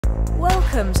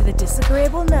Welcome to the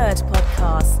Disagreeable Nerd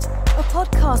podcast, a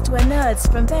podcast where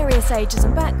nerds from various ages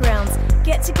and backgrounds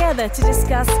get together to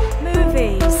discuss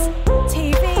movies,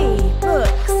 TV,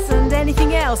 books, and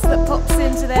anything else that pops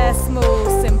into their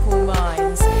small, simple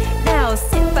minds. Now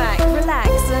sit back, relax,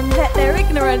 and let their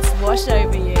ignorance wash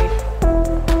over you.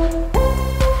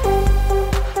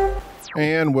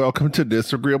 And welcome to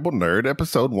Disagreeable Nerd,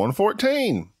 episode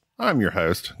 114. I'm your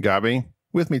host, Gaby.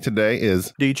 With me today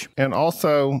is Deej. And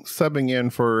also subbing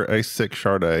in for a sick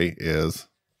Sharde is...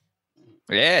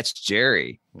 Yeah, it's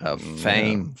Jerry of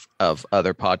fame of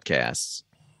other podcasts.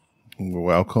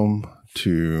 Welcome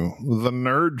to the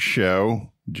Nerd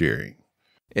Show, Jerry.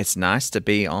 It's nice to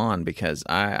be on because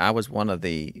I was one of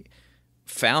the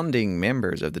founding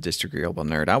members of the Disagreeable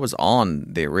Nerd. I was on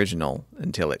the original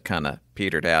until it kind of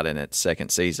petered out in its second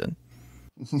season.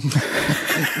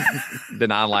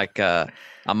 Then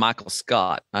I'm Michael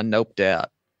Scott. I noped out.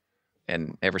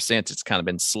 And ever since, it's kind of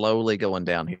been slowly going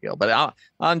downhill. But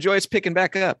I enjoy it's picking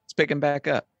back up. It's picking back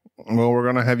up. Well, we're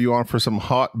going to have you on for some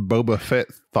hot Boba Fett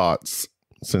thoughts,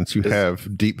 since you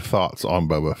have deep thoughts on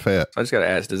Boba Fett. I just got to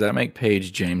ask, does that make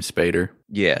Paige James Spader?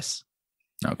 Yes.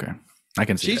 Okay. I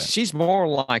can see that. She's more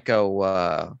like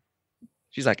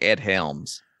she's like Ed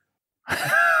Helms.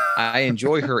 I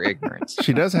enjoy her ignorance.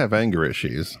 She does have anger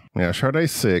issues. Yeah,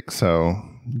 Sharde's sick, so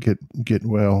get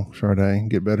well, Sharde.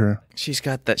 Get better. She's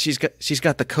got the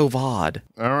COVID.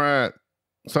 All right.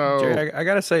 So Jerry, I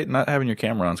gotta say, not having your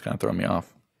camera on is kind of throwing me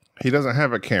off. He doesn't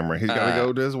have a camera. He's got to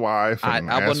go to his wife and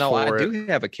ask for it. I do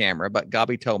have a camera, but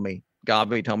Gaby told me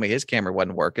his camera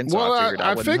wasn't working, so well, I figured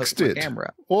I wouldn't fixed hook it. My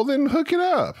camera. Well, then hook it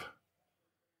up.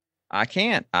 I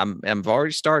can't. I've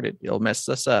already started. It'll mess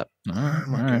us up. All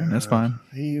right, that's fine.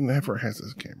 He never has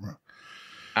his camera.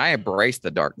 I embrace the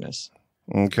darkness.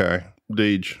 Okay.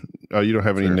 Deej, you don't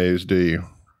have any news, do you?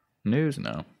 News?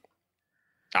 No.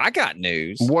 I got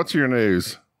news. What's your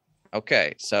news?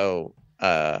 Okay, so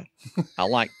I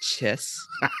like chess.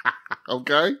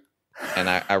 Okay. And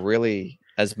I really,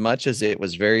 as much as it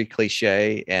was very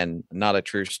cliche and not a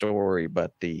true story,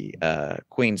 but the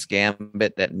Queen's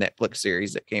Gambit, that Netflix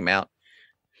series that came out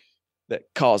that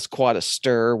caused quite a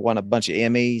stir, won a bunch of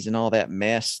Emmys and all that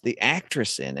mess. The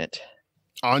actress in it,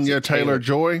 Anya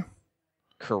Taylor-Joy.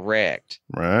 Correct.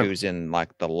 Right. Who's in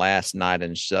like The Last Night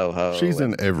in Soho. She's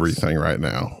in everything right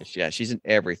now. Yeah, she's in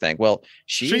everything. Well,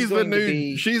 she's the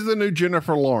new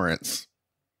Jennifer Lawrence.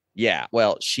 Yeah,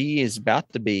 well, she is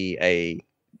about to be a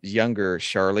younger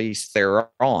Charlize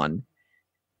Theron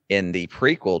in the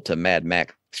prequel to Mad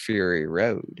Max Fury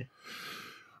Road.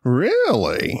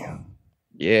 Really?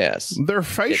 Yes. Their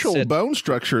facial bone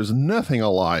structure is nothing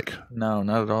alike. No,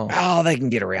 not at all. Oh, they can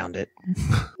get around it.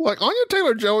 Like Anya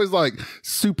Taylor-Joy is like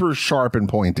super sharp and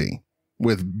pointy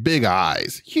with big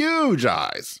eyes, huge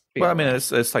eyes. Well, I mean,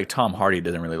 it's like Tom Hardy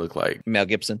doesn't really look like Mel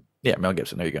Gibson. Yeah, Mel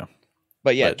Gibson. There you go.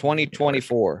 But yeah,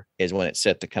 2024 is when it's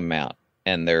set to come out,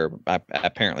 and they're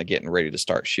apparently getting ready to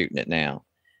start shooting it now.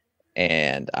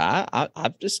 And I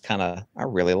just I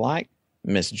really like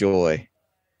Miss Joy.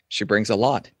 She brings a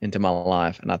lot into my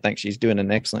life, and I think she's doing an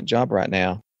excellent job right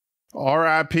now.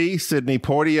 R.I.P. Sidney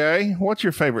Poitier. What's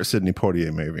your favorite Sidney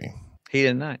Poitier movie? Heat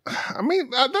of the Night. I mean,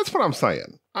 that's what I'm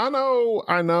saying. I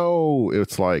know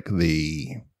it's like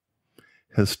the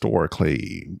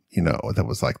historically, that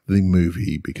was like the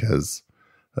movie because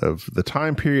of the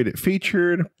time period it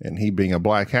featured and he being a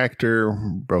black actor,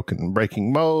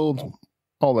 breaking mold,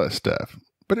 all that stuff.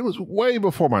 But it was way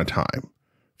before my time.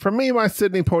 For me, my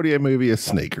Sidney Poitier movie is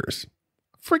Sneakers.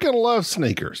 Freaking love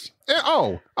Sneakers.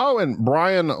 And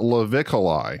Brian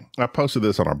Levicoli. I posted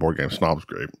this on our Board Game Snobs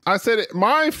group. I said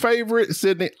my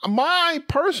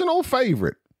personal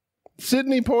favorite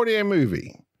Sidney Poitier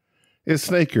movie is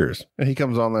Sneakers. And he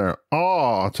comes on there,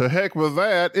 to heck with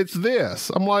that, it's this.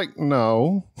 I'm like,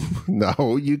 no,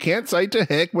 you can't say to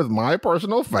heck with my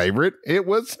personal favorite. It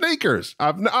was Sneakers.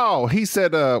 He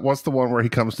said, what's the one where he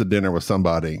comes to dinner with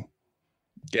somebody?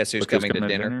 Guess who's coming to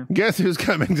dinner? Guess who's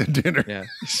coming to dinner? Yeah.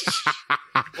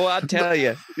 Well, I tell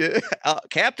you,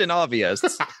 Captain Obvious.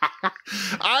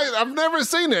 I've never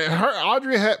seen it.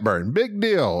 Audrey Hepburn, big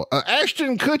deal.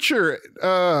 Ashton Kutcher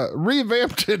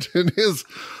revamped it in his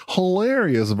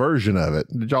hilarious version of it.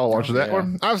 Did y'all watch that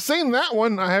one? I've seen that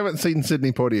one. I haven't seen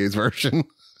Sidney Poitier's version.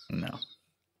 No.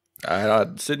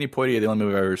 Sidney Poitier, the only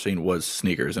movie I've ever seen was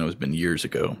Sneakers, and it was been years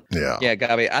ago. Yeah. Yeah,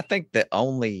 Gaby, I think the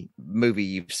only movie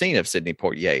you've seen of Sidney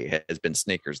Poitier has been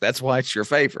Sneakers. That's why it's your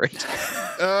favorite.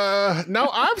 No,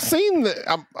 I've seen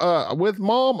with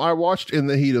Mom, I watched In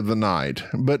the Heat of the Night,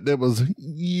 but it was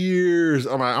years.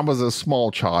 I was a small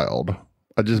child.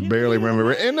 I just barely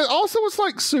remember it. And it also it's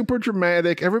like super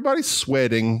dramatic. Everybody's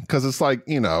sweating because it's like,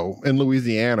 you know, in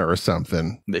Louisiana or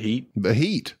something. The heat. The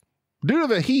heat. Due to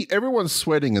the heat, everyone's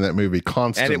sweating in that movie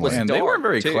constantly. And it was And they weren't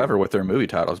very too. clever with their movie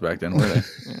titles back then, were they?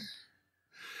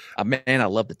 Man, I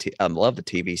love the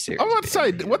TV series. I was about to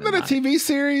say, wasn't it a TV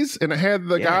series? And it had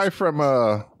the guy from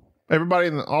Everybody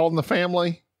All in the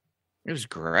Family? It was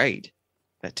great.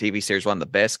 That TV series, one of the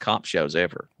best cop shows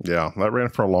ever. Yeah, that ran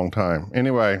for a long time.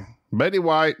 Anyway, Betty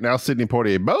White, now Sidney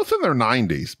Poitier, both in their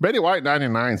 90s. Betty White,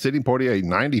 99, Sidney Poitier,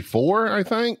 94, I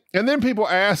think. And then people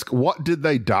ask, what did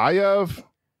they die of?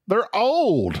 They're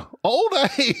old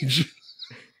age.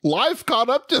 Life caught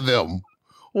up to them.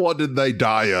 What did they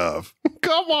die of?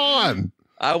 Come on.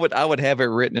 I would have it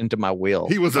written into my will.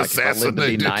 He was like assassinated. If I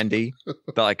lived to be 90,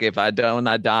 but like if I don't,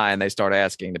 I die, and they start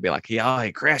asking to be like, he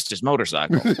crashed his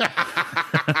motorcycle.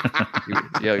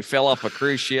 he fell off a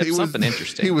cruise ship. Something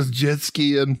interesting. He was jet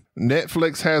skiing.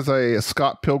 Netflix has a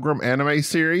Scott Pilgrim anime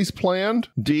series planned.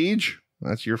 Deej,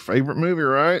 that's your favorite movie,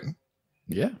 right?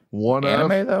 Yeah.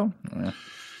 Anime though? Yeah.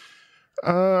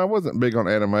 I wasn't big on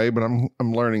anime, but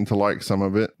I'm learning to like some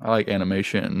of it. I like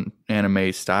animation,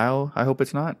 anime style. I hope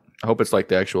it's not. I hope it's like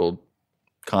the actual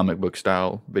comic book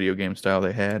style, video game style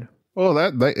they had. Well, I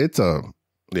wouldn't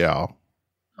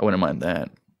mind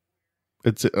that.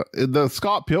 It's the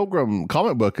Scott Pilgrim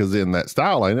comic book is in that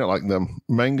style, ain't it? Like the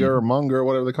manga or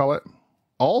whatever they call it.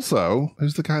 Also,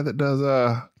 who's the guy that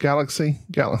does Galaxy?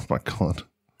 My God,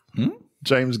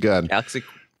 James Gunn. Galaxy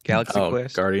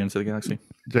Quest, Guardians of the Galaxy.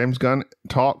 James Gunn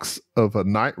talks of a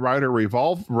Knight Rider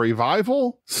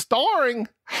revival starring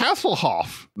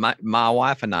Hasselhoff. My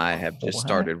wife and I have just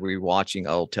started rewatching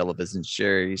old television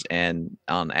series, and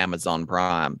on Amazon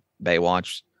Prime,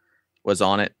 Baywatch was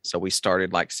on it. So we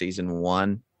started like season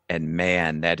 1, and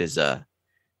man, that's a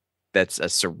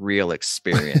surreal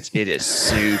experience. It is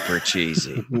super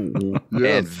cheesy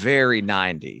and very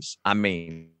 90s. I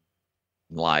mean,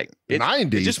 like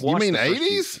 90s? You mean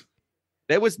 80s?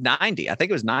 It was 90. I think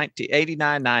it was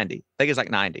 89, 90. I think it's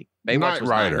like 90. Baywatch Knight was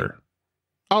Rider. 90.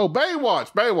 Oh,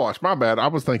 Baywatch. My bad. I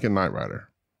was thinking Knight Rider.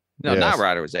 No, Knight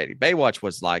Rider was 80. Baywatch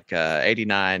was like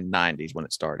 89, 90s when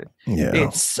it started. Yeah.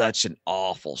 It's such an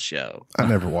awful show. I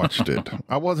never watched it.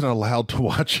 I wasn't allowed to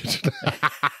watch it.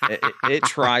 it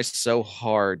tries so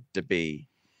hard to be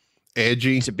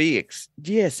edgy, to be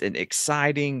and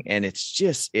exciting, and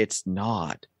it's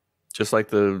not. Just like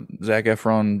the Zac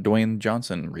Efron Dwayne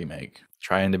Johnson remake,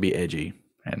 trying to be edgy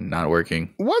and not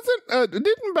working.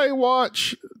 Didn't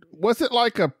Baywatch, was it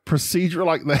like a procedure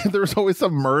like that? There was always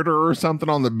some murder or something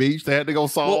on the beach they had to go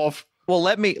solve. Well,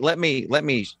 let me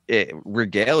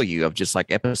regale you of just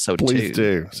like episode 2. Please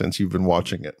do, since you've been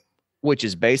watching it. Which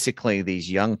is basically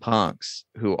these young punks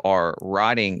who are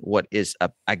riding what is,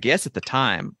 I guess at the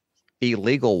time,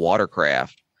 illegal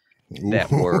watercraft that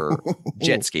were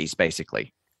jet skis,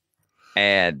 basically.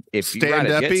 And if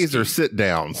stand-uppies or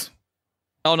sit-downs?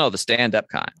 Oh, no, the stand-up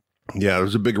kind. Yeah,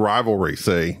 there's a big rivalry,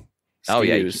 see? Oh,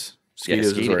 yeah.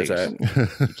 Ski-doos is where it's at.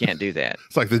 You can't do that.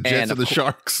 It's like the Jets and the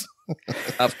Sharks.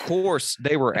 Of course,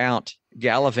 they were out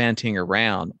gallivanting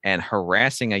around and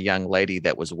harassing a young lady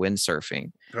that was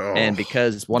windsurfing. And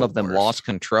because one of them lost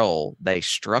control, they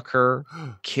struck her,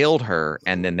 killed her,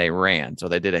 and then they ran. So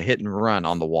they did a hit and run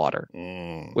on the water,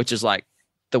 which is like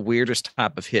the weirdest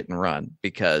type of hit and run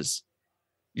because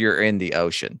you're in the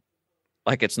ocean.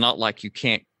 Like, it's not like you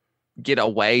can't get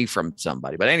away from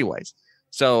somebody. But anyways,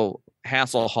 so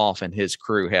Hasselhoff and his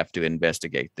crew have to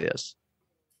investigate this.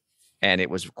 And it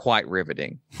was quite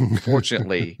riveting.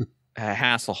 Fortunately,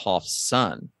 Hasselhoff's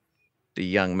son, the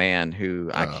young man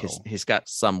who he's got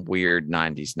some weird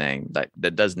 90s name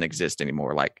that doesn't exist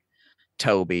anymore, like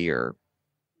Toby or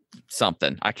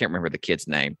something. I can't remember the kid's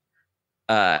name.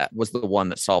 Was the one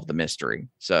that solved the mystery.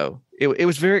 So it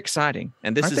was very exciting.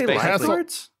 And this is basically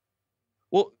lifeguards?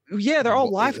 Well, yeah, they're all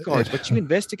lifeguards, but you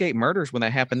investigate murders when they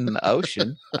happen in the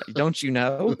ocean. Don't you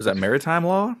know? Is that maritime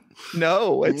law?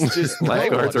 No, it's just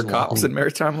lifeguards are cops in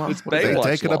maritime law. It's Baywatch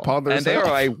take it upon and they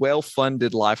are a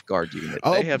well-funded lifeguard unit.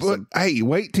 Hey,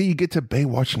 wait till you get to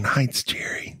Baywatch Nights,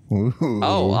 Jerry. Ooh.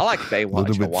 Oh, I like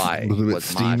Baywatch Hawaii. A little bit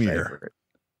was my favorite.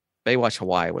 Baywatch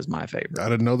Hawaii was my favorite. I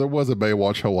didn't know there was a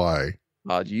Baywatch Hawaii.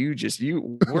 Where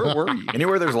were you?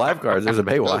 Anywhere there's lifeguards, there's a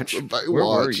Baywatch. Where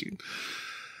were you?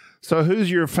 So who's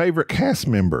your favorite cast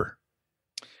member?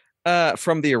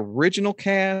 From the original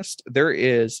cast, there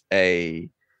is a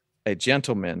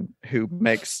gentleman who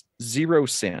makes 0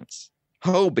 sense.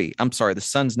 Hobie. I'm sorry, the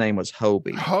son's name was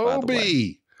Hobie.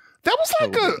 Hobie. That was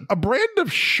like a brand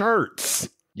of shirts.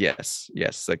 Yes.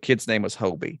 The kid's name was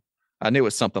Hobie. I knew it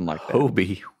was something like that.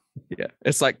 Hobie. Yeah,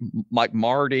 it's like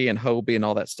Marty and Hobie and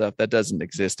all that stuff that doesn't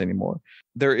exist anymore.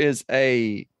 There is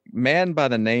a man by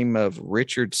the name of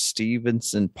Richard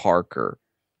Stevenson Parker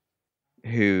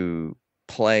who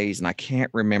plays, and I can't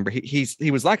remember.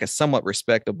 He was like a somewhat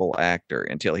respectable actor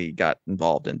until he got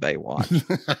involved in Baywatch,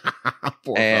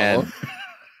 and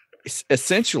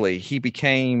essentially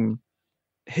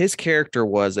his character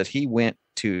was that he went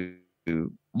to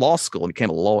law school and became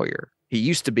a lawyer. He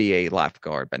used to be a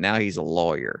lifeguard, but now he's a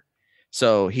lawyer.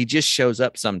 So he just shows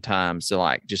up sometimes to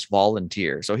like just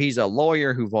volunteer. So he's a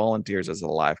lawyer who volunteers as a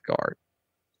lifeguard.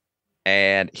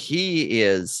 And he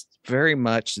is very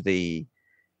much the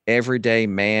everyday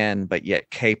man, but yet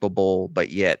capable, but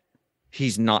yet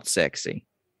he's not sexy.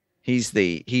 He's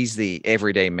the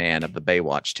everyday man of the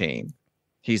Baywatch team.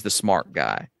 He's the smart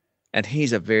guy. And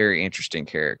he's a very interesting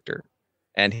character.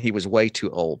 And he was way too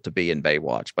old to be in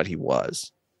Baywatch, but he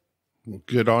was.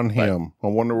 Good on him. I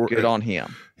wonder. Good on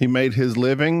him. He made his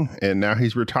living, and now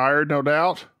he's retired, no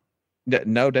doubt.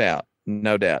 No doubt.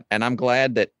 And I'm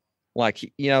glad that,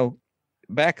 like,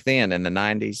 back then in the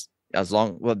 90s,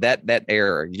 that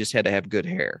era, you just had to have good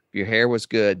hair. If your hair was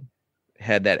good,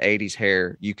 had that 80s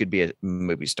hair, you could be a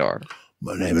movie star.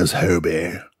 My name is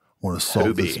Hobie. I want to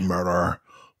solve this murder.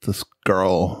 This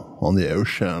girl on the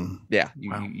ocean. Yeah,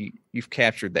 you've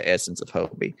captured the essence of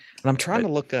Hobie. And I'm trying to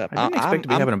look up. I didn't expect to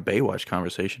be having a Baywatch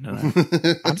conversation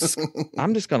tonight.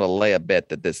 I'm just going to lay a bet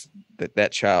that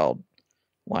that child,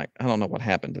 like, I don't know what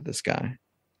happened to this guy. I'm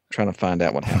trying to find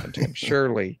out what happened to him.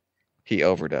 Surely he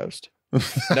overdosed.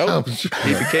 Nope.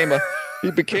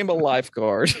 He became a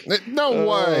lifeguard. No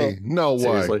way. No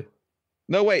Seriously. way.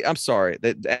 No way. I'm sorry.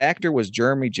 The actor was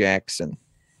Jeremy Jackson.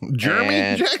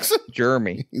 Jackson?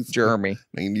 Jeremy.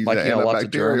 Like, lots of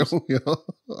germs.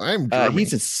 I'm Jeremy.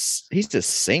 He's a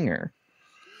singer.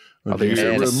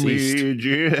 Jeremy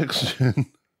Jackson.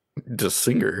 The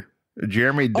singer.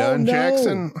 Jeremy Dunn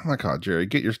Jackson. Oh my God, Jerry,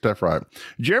 get your stuff right.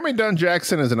 Jeremy Dunn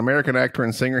Jackson is an American actor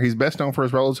and singer. He's best known for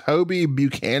his role as Hobie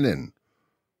Buchanan.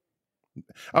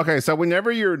 Okay, so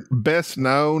whenever you're best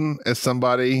known as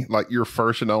somebody, like your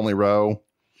first and only role,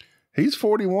 he's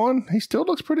 41. He still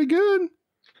looks pretty good.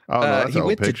 Oh, no, he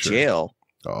went to jail.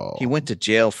 Oh, he went to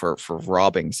jail for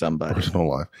robbing somebody. Personal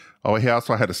life. Oh, he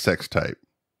also had a sex tape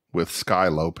with Sky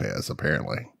Lopez,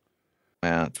 apparently.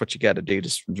 That's what you got to do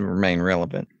to remain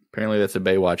relevant. Apparently that's a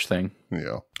Baywatch thing.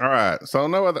 Yeah. All right. So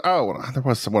no other. Oh, there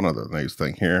was one other news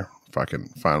thing here. If I can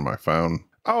find my phone.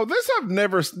 Oh, this I've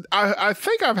never. I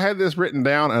think I've had this written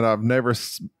down and I've never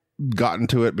gotten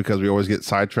to it because we always get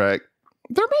sidetracked.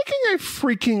 They're making a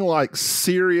freaking like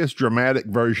serious dramatic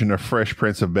version of Fresh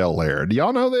Prince of Bel-Air. Do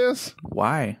y'all know this?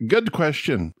 Why? Good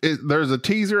question. There's a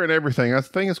teaser and everything. I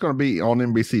think it's going to be on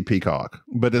NBC Peacock,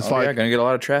 but it's going to get a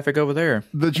lot of traffic over there.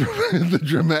 The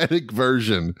dramatic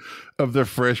version of the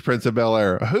Fresh Prince of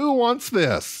Bel-Air. Who wants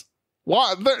this?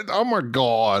 What? Oh my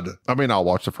God. I mean, I'll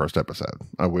watch the first episode.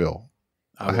 I will.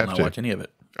 I will not watch any of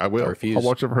it. I will. I'll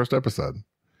watch the first episode.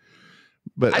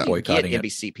 But I didn't get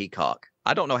NBC Peacock.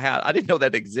 I don't know how. I didn't know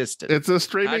that existed. It's a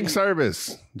streaming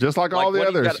service, just like all the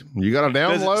others. You got to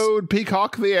download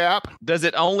Peacock, the app. Does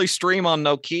it only stream on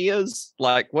Nokias?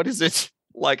 Like, what is it?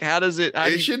 Like, how does it?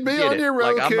 It should be on your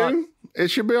Roku. It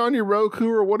should be on your Roku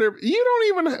or whatever. You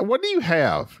don't even. What do you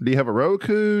have? Do you have a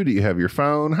Roku? Do you have your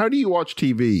phone? How do you watch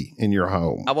TV in your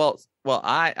home? Well,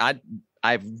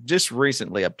 I've just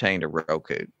recently obtained a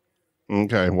Roku.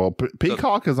 Okay, well,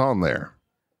 Peacock is on there.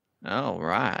 All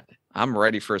right. I'm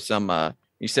ready for some.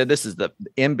 You said this is the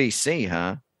NBC,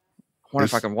 huh? I wonder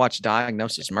if I can watch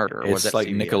Diagnosis Murder. Or was that like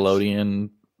CBS?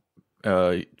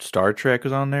 Nickelodeon. Star Trek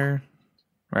is on there,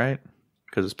 right?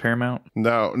 Because it's Paramount.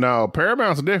 No,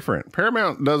 Paramount's different.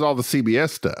 Paramount does all the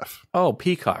CBS stuff. Oh,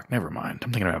 Peacock. Never mind.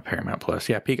 I'm thinking about Paramount Plus.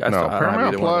 Yeah, Peacock. No,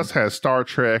 Paramount Plus has Star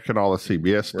Trek and all the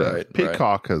CBS stuff. Right,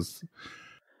 Peacock has.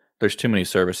 There's too many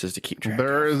services to keep track of.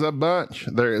 There is a bunch.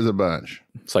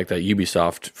 It's like that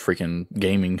Ubisoft freaking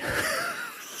gaming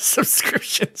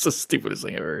subscription. It's the stupidest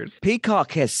thing I've heard.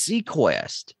 Peacock has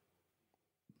Sequest.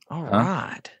 All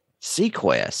right.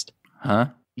 Sequest. Huh?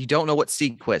 You don't know what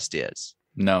Sequest is?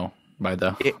 No. By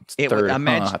the third,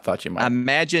 I thought you might.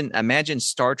 Imagine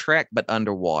Star Trek, but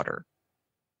underwater,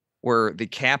 where the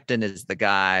captain is the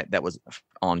guy that was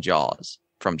on Jaws,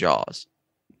 from Jaws.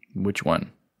 Which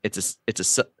one? It's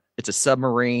a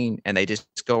submarine, and they just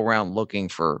go around looking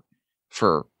for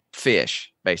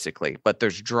fish, basically. But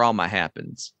there's drama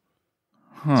happens.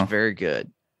 It's very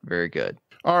good. Very good.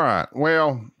 All right.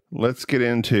 Well, let's get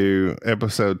into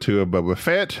episode 2 of Boba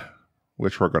Fett,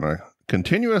 which we're going to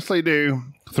continuously do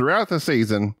throughout the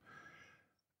season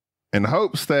in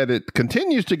hopes that it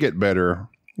continues to get better,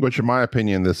 which in my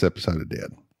opinion, this episode it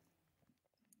did.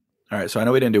 All right, so I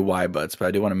know we didn't do why butts, but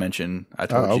I do want to mention I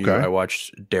told you I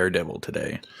watched Daredevil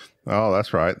today. Oh,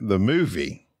 that's right. The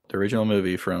movie. The original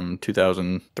movie from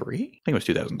 2003? I think it was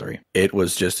 2003. It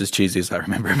was just as cheesy as I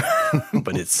remember,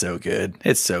 but it's so good.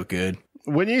 It's so good.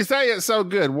 When you say it's so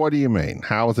good, what do you mean?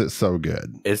 How is it so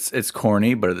good? It's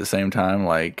corny, but at the same time,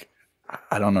 like,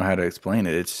 I don't know how to explain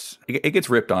it. It gets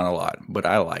ripped on a lot, but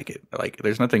I like it. Like,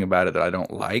 there's nothing about it that I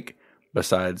don't like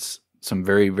besides some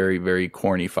very, very, very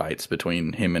corny fights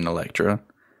between him and Elektra.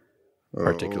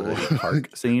 Particularly the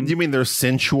park scene. You mean there's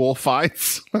sensual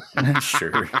fights?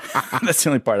 Sure. That's the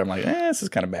only part I'm like, this is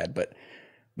kind of bad.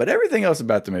 But everything else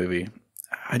about the movie,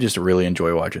 I just really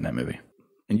enjoy watching that movie.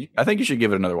 And I think you should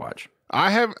give it another watch.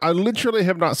 I literally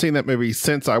have not seen that movie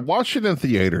since I watched it in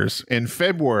theaters in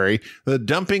February, the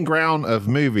dumping ground of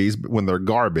movies when they're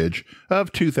garbage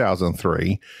of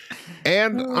 2003.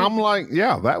 And I'm like,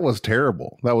 yeah, that was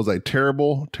terrible. That was a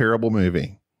terrible, terrible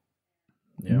movie.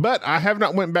 Yeah. But I have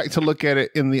not went back to look at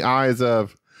it in the eyes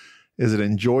of, is it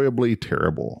enjoyable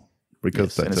terrible?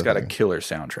 Because and it's got a killer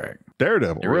soundtrack.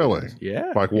 Daredevil, really?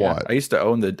 Yeah. Like what? I used to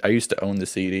own the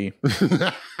CD.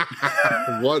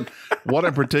 What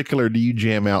in particular do you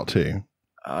jam out to?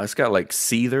 It's got like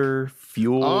Seether,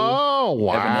 Fuel. Oh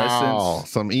wow!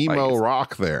 Evanescence. Some emo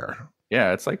rock there.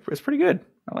 Yeah, it's pretty good.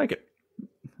 I like it.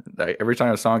 Every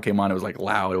time a song came on, it was like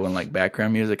loud. It wasn't like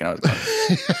background music, and I was like,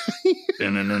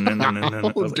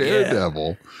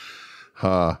 Daredevil.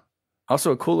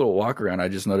 Also, a cool little walk around I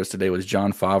just noticed today was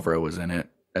Jon Favreau was in it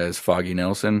as Foggy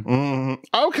Nelson.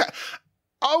 Okay.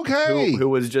 Who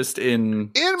was just in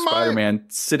Spider-Man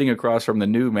sitting across from the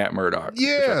new Matt Murdock.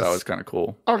 Yes. Which I thought was kind of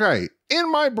cool. Okay.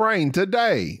 In my brain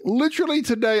today, literally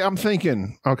today, I'm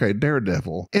thinking, okay,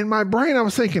 Daredevil. In my brain, I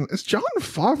was thinking, is Jon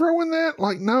Favreau in that?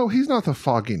 Like, no, he's not the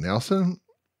Foggy Nelson.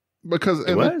 Because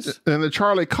in the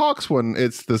Charlie Cox one,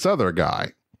 it's this other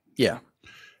guy. Yeah.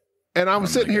 And I'm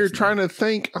sitting here trying to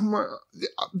think,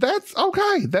 that's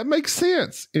okay. That makes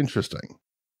sense. Interesting.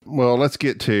 Well, let's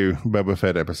get to Boba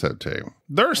Fett episode 2.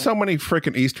 There are so many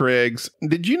freaking Easter eggs.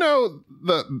 Did you know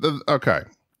okay.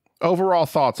 Overall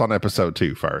thoughts on episode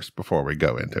 2 first before we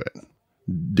go into it.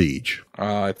 Deej.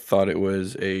 I thought it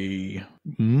was a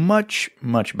much,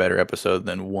 much better episode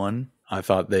than 1. I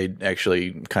thought they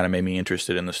actually kind of made me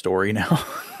interested in the story now.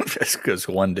 Just because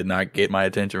 1 did not get my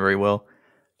attention very well.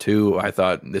 2, I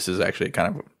thought this is actually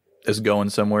it's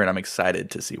going somewhere, and I'm excited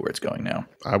to see where it's going now.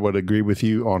 I would agree with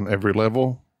you on every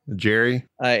level. Jerry?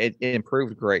 It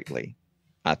improved greatly.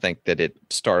 I think that it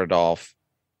started off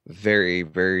very,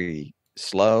 very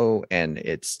slow, and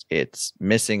it's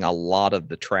missing a lot of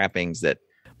the trappings that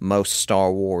most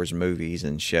Star Wars movies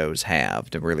and shows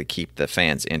have to really keep the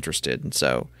fans interested. And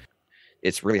so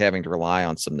it's really having to rely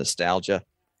on some nostalgia.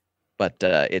 But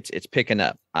it's picking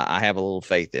up. I have a little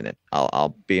faith in it.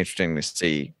 I'll be interesting to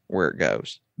see where it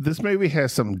goes. This movie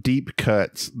has some deep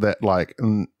cuts that, like,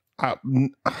 I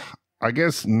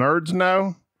guess nerds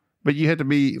know, but you had to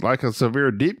be like a severe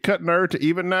deep cut nerd to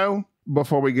even know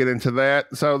before we get into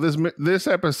that. So this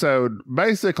episode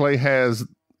basically has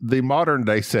the modern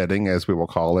day setting, as we will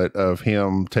call it, of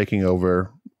him taking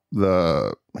over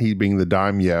he being the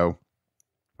daimyo,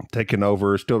 taking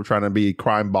over, still trying to be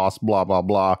crime boss, blah, blah,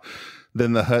 blah.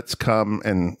 Then the Hutts come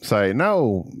and say,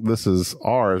 no, this is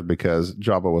ours because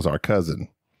Jabba was our cousin.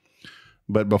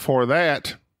 But before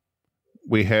that,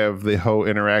 we have the whole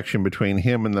interaction between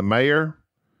him and the mayor.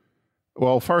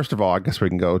 Well, first of all, I guess we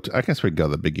can go to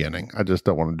the beginning. I just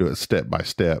don't want to do it step by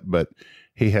step, but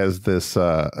he has this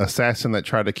assassin that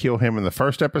tried to kill him in the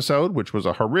first episode, which was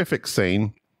a horrific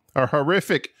scene, a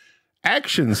horrific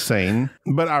action scene.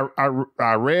 But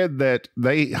I read that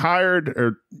they hired,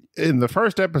 or in the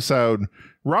first episode,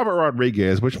 Robert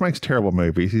Rodriguez, which makes terrible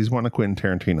movies. He's one of Quentin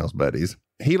Tarantino's buddies.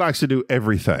 He likes to do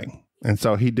everything. And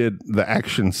so he did the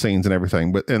action scenes and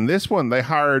everything. But in this one,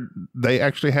 they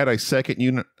actually had a second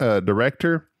unit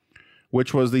director,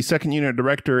 which was the second unit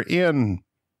director in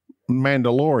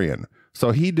Mandalorian. So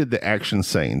he did the action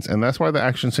scenes. And that's why the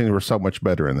action scenes were so much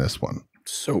better in this one.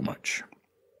 So much.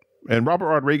 And Robert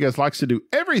Rodriguez likes to do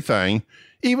everything,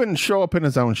 even show up in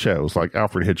his own shows, like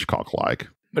Alfred Hitchcock-like.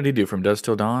 What did he do, From Dusk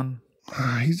Till Dawn?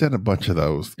 He's done a bunch of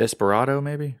those. Desperado,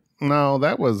 maybe? No,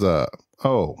 that was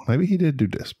maybe he did do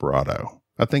Desperado.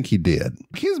 I think he did.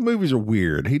 His movies are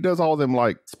weird. He does all them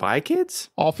like Spy Kids?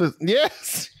 Office.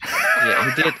 Yes.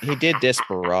 Yeah, he did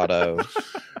Desperado.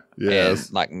 Yes.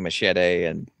 And like Machete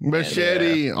and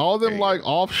all them like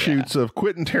offshoots of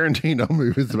Quentin Tarantino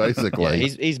movies, basically.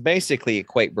 Yeah, he's basically a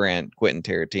Quentin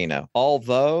Tarantino.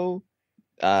 Although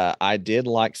I did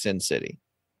like Sin City.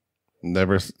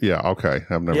 Never. Yeah. Okay.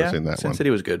 I've never seen that one. Sin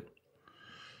City was good.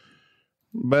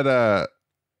 But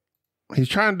he's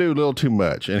trying to do a little too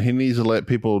much, and he needs to let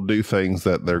people do things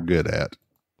that they're good at.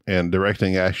 And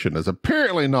directing action is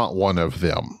apparently not one of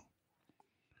them.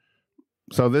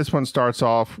 So this one starts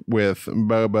off with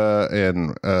Boba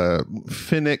and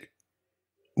Finnick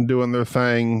doing their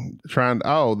thing,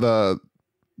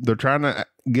 they're trying to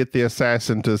get the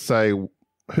assassin to say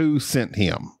who sent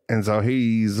him. And so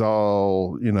he's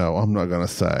all, I'm not going to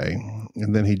say.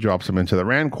 And then he drops him into the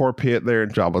Rancor pit there in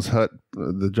Jabba's hut,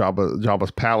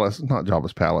 Jabba's palace, not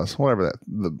Jabba's palace, whatever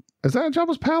that. Is that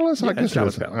Jabba's palace? Yeah, I guess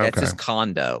Jabba's palace. Okay. That's his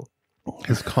condo.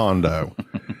 His condo.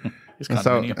 And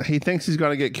so he thinks he's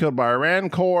going to get killed by a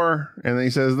Rancor, and then he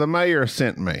says, the mayor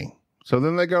sent me. So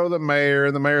then they go to the mayor,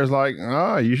 and the mayor's like,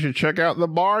 you should check out the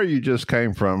bar you just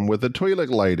came from with the Twi'lek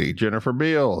lady, Jennifer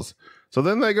Beals. So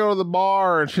then they go to the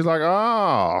bar, and she's like,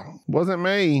 wasn't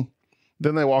me.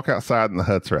 Then they walk outside, and the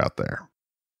Hutts are out there.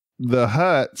 The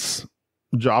Hutts,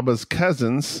 Jabba's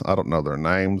cousins, I don't know their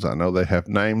names. I know they have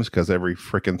names because every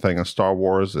freaking thing in Star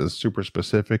Wars is super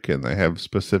specific, and they have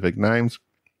specific names.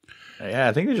 Yeah,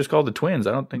 I think they're just called the twins.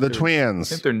 I don't think the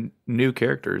twins. I think they're new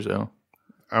characters, though.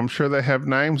 I'm sure they have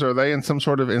names. Are they in some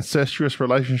sort of incestuous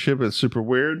relationship? It's super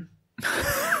weird.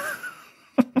 I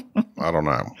don't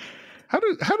know. How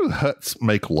do Hutts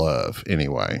make love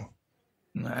anyway?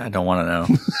 I don't want to know.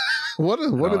 What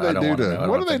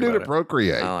do they do to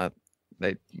procreate?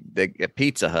 They get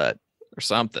Pizza Hut or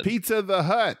something. Pizza the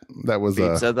Hut. That was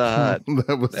Pizza the Hut.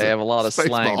 They have a lot of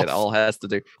slang that all has to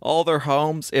do. All their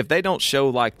homes, if they don't show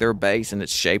like their base and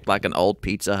it's shaped like an old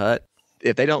Pizza Hut,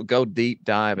 if they don't go deep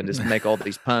dive and just make all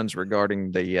these puns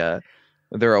regarding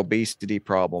their obesity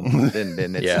problem,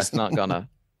 then it's just not gonna.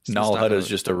 Null Hut is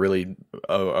just a really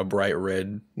a bright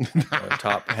red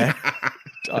top hat.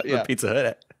 Pizza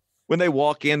Hut. When they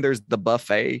walk in, there's the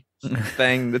buffet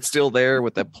thing that's still there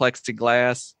with the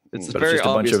plexiglass. It's very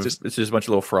obvious. It's just a bunch of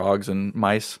little frogs and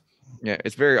mice. Yeah,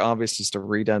 it's very obvious just a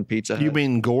redone Pizza Hut. You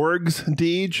mean Gorgs,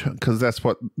 Deej? Because that's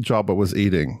what Jabba was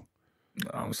eating.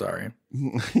 Oh, I'm sorry.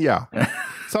 Yeah.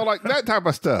 So like that type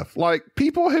of stuff, like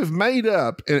people have made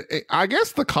up, and I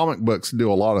guess the comic books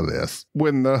do a lot of this.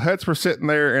 When the Hutts were sitting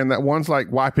there and that one's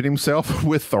like wiping himself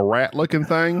with the rat looking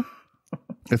thing,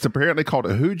 it's apparently called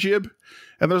a hoojib.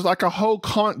 And there's like a whole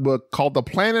comic book called The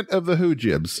Planet of the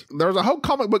Hoojibs. There's a whole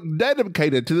comic book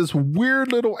dedicated to this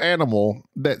weird little animal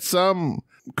that some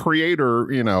creator,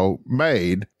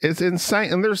 made. It's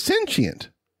insane. And they're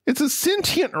sentient. It's a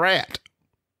sentient rat.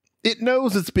 It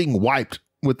knows it's being wiped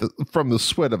from the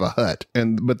sweat of a Hutt.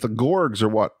 But the Gorgs are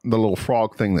what the little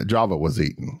frog thing that Jabba was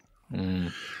eating.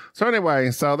 So anyway,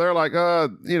 so they're like,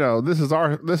 this is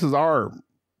our,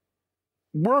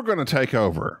 we're going to take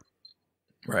over.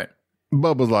 Right.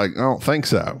 Bubba's like, I don't think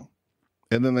so.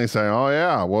 And then they say, oh,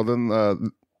 yeah, well,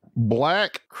 then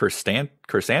Black Chrysanthemum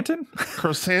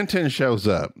shows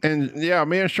up. And yeah,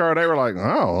 me and Sharde were like,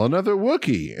 oh, another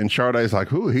Wookiee. And Sharde's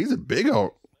like, ooh, he's a big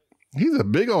old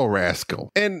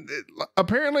rascal. And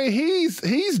apparently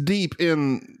he's deep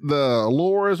in the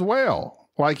lore as well.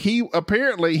 Like him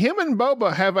and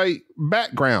Boba have a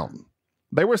background.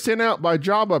 They were sent out by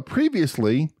Jabba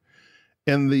previously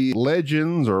in the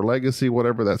Legends or Legacy,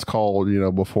 whatever that's called,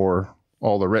 before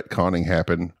all the retconning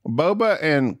happened. Boba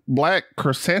and Black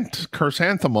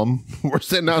Chrysanthemum were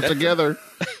sitting out together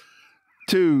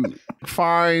to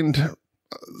find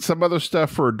some other stuff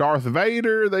for Darth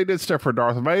Vader. They did stuff for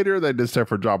Darth Vader. They did stuff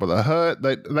for Jabba the Hutt.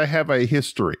 They have a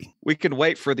history. We can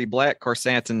wait for the Black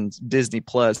Chrysanthemum's Disney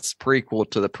Plus prequel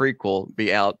to the prequel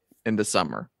be out in the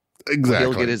summer. Exactly.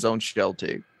 He'll get his own show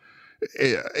too.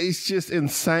 It's just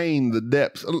insane, the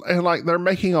depths. And like they're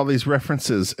making all these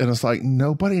references, and it's like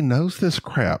nobody knows this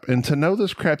crap. And to know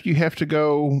this crap, you have to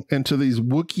go into these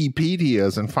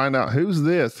Wikipedias and find out who's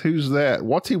this, who's that,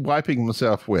 what's he wiping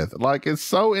himself with. Like it's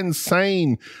so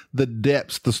insane the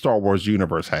depths the Star Wars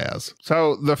universe has.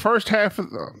 So the first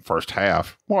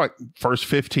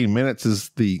 15 minutes is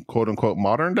the quote unquote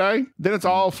modern day. Then it's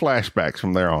all flashbacks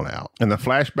from there on out. And the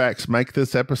flashbacks make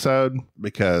this episode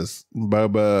because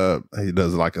Boba, he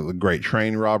does like a great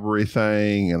train robbery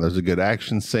thing, and there's a good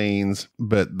action scenes.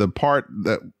 But the part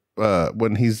that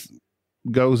when he's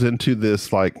goes into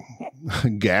this like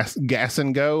gas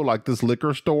and go, like this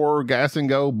liquor store gas and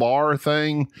go bar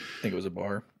thing. I think it was a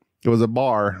bar. It was a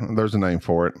bar. There's a name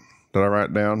for it. Did I write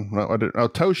it down? No, I didn't. Oh,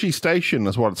 Toshi Station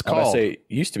is what it's called. I say it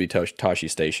used to be Tashi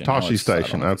Station. Tashi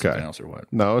Station. Okay. Else or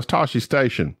what? No, it's Tashi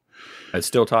Station. It's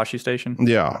still Tashi Station?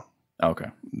 Yeah. Okay.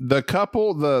 The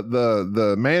couple,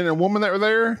 the man and woman that were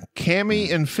there,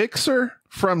 Cammy and Fixer,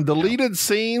 from deleted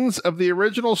scenes of the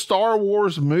original Star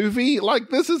Wars movie. Like,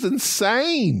 this is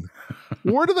insane.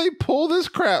 Where do they pull this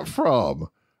crap from?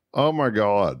 Oh my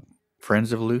God.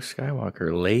 Friends of Luke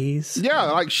Skywalker, Lays. Yeah,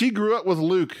 like she grew up with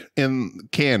Luke in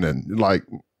canon. Like,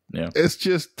 Yeah. it's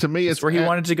just, to me, It's where he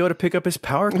wanted to go to pick up his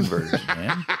power converters,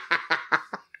 man.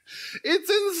 It's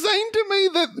insane to me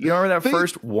that You remember that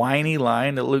first whiny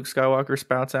line that Luke Skywalker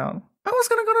spouts out? I was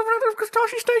going to go to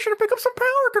Kastashi Station to pick up some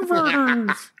power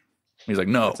converters. He's like,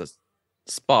 no. That's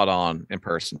a spot on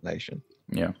impersonation.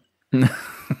 Yeah.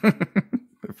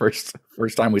 First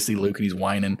time we see Luke and he's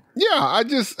whining. Yeah, I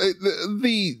just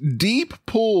the deep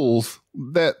pulls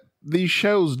that these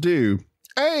shows do,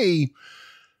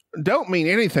 don't mean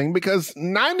anything because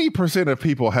 90% of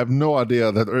people have no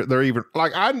idea that they're even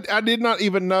like I did not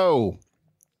even know.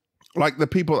 Like the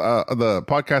people, the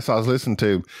podcast I was listening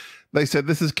to, they said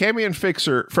this is Cammy and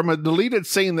Fixer from a deleted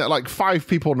scene that like 5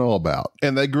 people know about,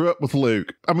 and they grew up with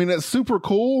Luke. I mean, it's super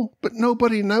cool, but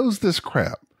nobody knows this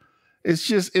crap. It's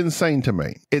just insane to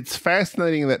me. It's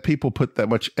fascinating that people put that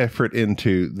much effort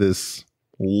into this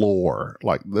lore.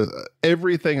 Like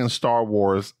everything in Star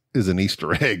Wars is an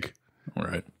Easter egg.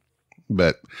 Right.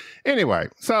 But anyway,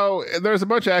 so there's a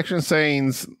bunch of action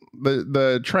scenes.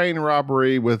 The train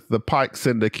robbery with the Pike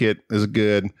Syndicate is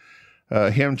good.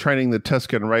 Him training the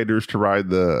Tusken Raiders to ride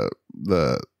the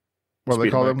what do they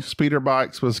call them? Speeder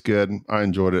bikes was good. I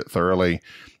enjoyed it thoroughly.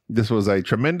 This was a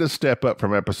tremendous step up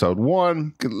from episode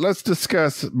 1. Let's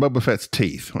discuss Boba Fett's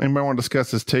teeth. Anybody want to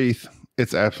discuss his teeth?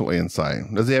 It's absolutely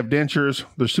insane. Does he have dentures?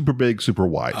 They're super big, super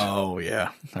white. Oh,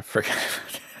 yeah. I forgot.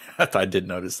 I did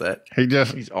notice that.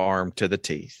 He's armed to the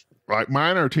teeth. Like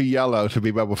mine are too yellow to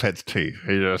be Boba Fett's teeth.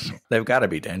 They've got to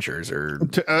be dentures or...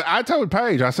 I told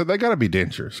Paige, I said, they got to be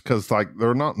dentures because like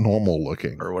they're not normal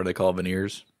looking. Or what do they call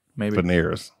veneers? Maybe.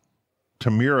 Veneers.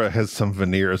 Tamura has some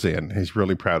veneers in. He's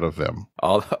really proud of them.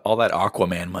 All that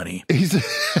Aquaman money. He's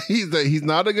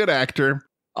not a good actor.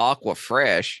 Aqua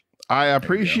Fresh. I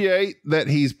appreciate that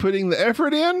he's putting the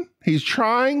effort in. He's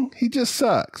trying. He just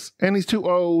sucks. And he's too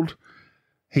old.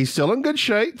 He's still in good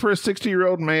shape for a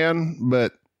 60-year-old man,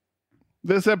 but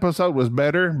this episode was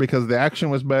better because the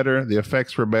action was better. The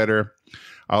effects were better.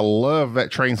 I love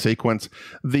that train sequence.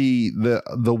 The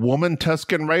woman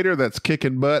Tusken Raider that's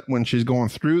kicking butt when she's going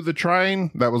through the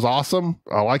train. That was awesome.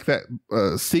 I like that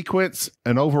sequence.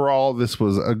 And overall, this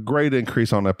was a great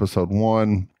increase on episode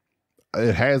 1.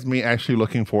 It has me actually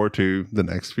looking forward to the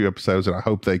next few episodes, and I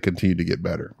hope they continue to get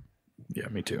better. Yeah,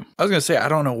 me too. I was going to say, I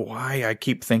don't know why I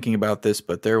keep thinking about this,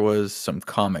 but there was some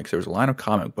comics. There was a line of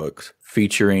comic books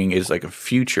featuring is like a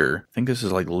future. I think this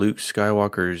is like Luke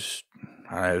Skywalker's,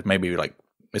 maybe like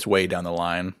it's way down the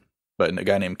line, but a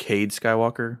guy named Cade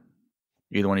Skywalker.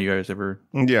 Either one of you guys ever?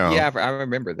 Yeah. Yeah, I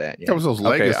remember that. Yeah. That was those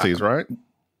legacies, right?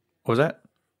 What was that?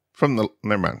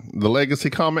 Never mind. The Legacy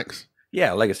comics?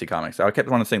 Yeah, Legacy Comics. I kept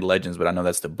wanting to say Legends, but I know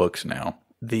that's the books now.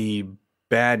 The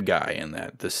bad guy in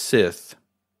that, the Sith,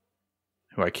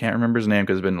 who I can't remember his name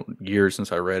because it's been years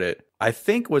since I read it, I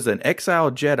think was an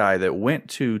exiled Jedi that went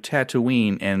to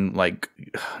Tatooine and like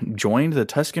joined the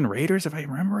Tusken Raiders, if I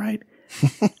remember right.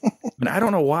 And I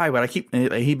don't know why, but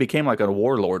he became like a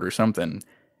warlord or something.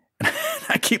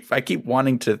 I keep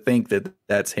wanting to think that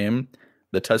that's him,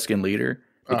 the Tusken leader,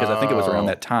 because I think it was around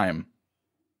that time.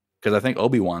 Because I think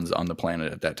Obi-Wan's on the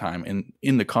planet at that time. And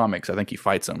in the comics, I think he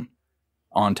fights him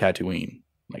on Tatooine,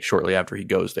 like shortly after he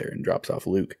goes there and drops off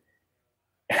Luke.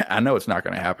 I know it's not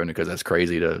going to happen because that's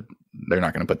crazy they're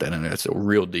not going to put that in there. It's a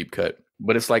real deep cut.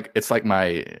 But it's like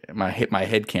my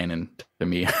headcanon to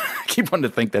me. I keep wanting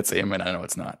to think that's him, and I know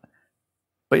it's not.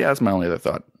 But yeah, that's my only other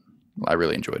thought. I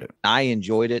really enjoyed it. I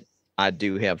enjoyed it. I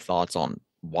do have thoughts on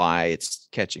why it's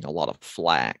catching a lot of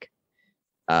flack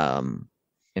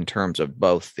in terms of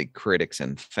both the critics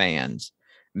and fans,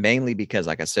 mainly because,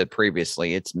 like I said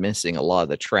previously, it's missing a lot of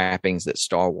the trappings that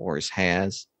Star Wars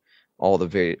has, all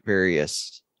the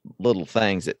various little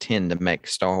things that tend to make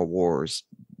Star Wars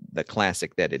the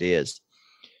classic that it is.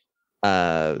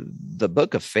 The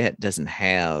Book of Fett doesn't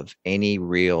have any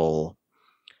real,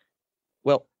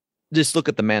 well, just look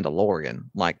at The Mandalorian.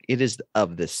 Like, it is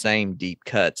of the same deep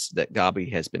cuts that Gaby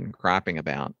has been griping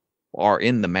about are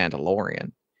in The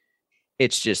Mandalorian.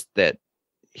 It's just that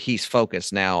he's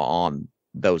focused now on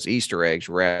those Easter eggs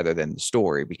rather than the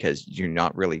story, because you're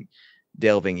not really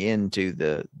delving into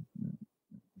the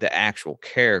actual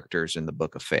characters in the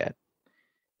Book of Fett.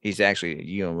 He's actually,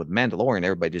 with Mandalorian,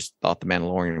 everybody just thought the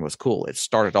Mandalorian was cool. It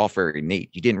started off very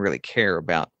neat. You didn't really care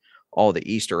about all the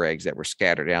Easter eggs that were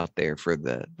scattered out there for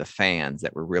the fans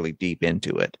that were really deep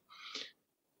into it.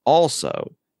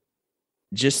 Also,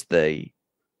 just the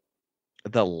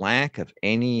lack of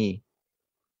any,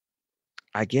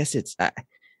 I guess it's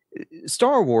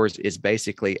Star Wars is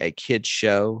basically a kid's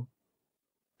show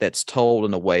that's told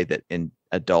in a way that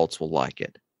adults will like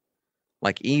it.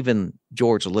 Like even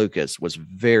George Lucas was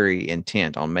very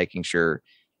intent on making sure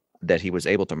that he was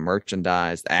able to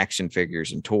merchandise the action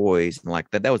figures and toys and like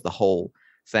that. That was the whole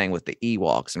thing with the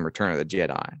Ewoks and Return of the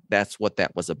Jedi. That's what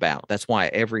that was about. That's why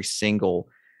every single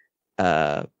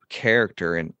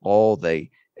character in all the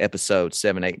episodes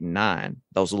 7, 8, and 9,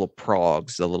 those little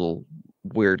progs, the little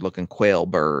weird looking quail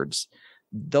birds,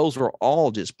 those were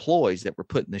all just ploys that were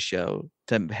put in the show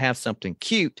to have something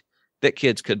cute that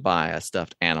kids could buy a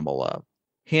stuffed animal of.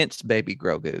 Hence Baby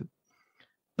Grogu.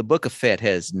 The Book of Fett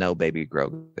has no Baby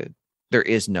Grogu. There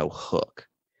is no hook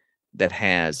that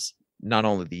has not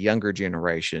only the younger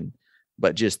generation,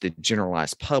 but just the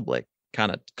generalized public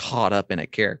kind of caught up in a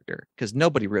character, because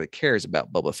nobody really cares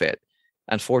about Boba Fett.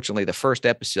 Unfortunately, the first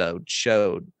episode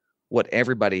showed what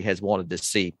everybody has wanted to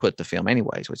see put the film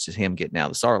anyways, which is him getting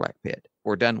out of the Sarlacc pit.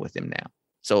 We're done with him now.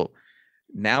 So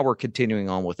now we're continuing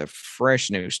on with a fresh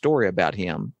new story about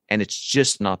him, and it's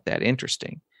just not that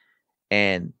interesting.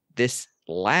 And this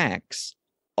lacks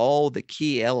all the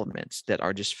key elements that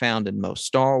are just found in most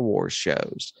Star Wars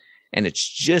shows. And it's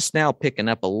just now picking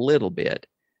up a little bit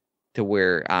to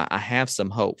where I have some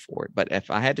hope for it. But if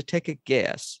I had to take a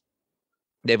guess,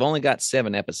 they've only got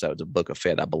 7 episodes of Book of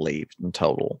Fett, I believe, in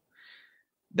total.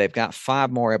 They've got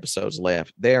 5 more episodes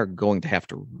left. They are going to have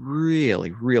to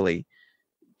really, really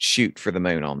shoot for the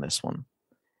moon on this one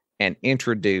and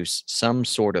introduce some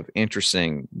sort of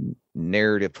interesting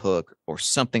narrative hook or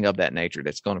something of that nature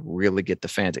that's going to really get the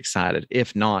fans excited.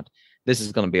 If not, this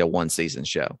is going to be a 1-season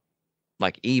show.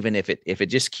 Like, even if it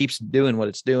just keeps doing what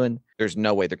it's doing, there's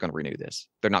no way they're going to renew this.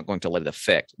 They're not going to let it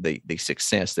affect the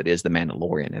success that is The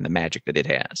Mandalorian and the magic that it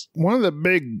has. One of the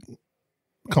big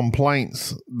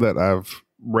complaints that I've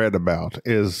read about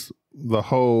is the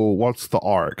whole, what's the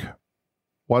arc?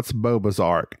 What's Boba's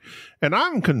arc? And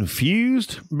I'm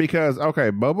confused because, okay,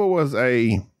 Boba was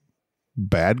a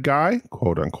bad guy,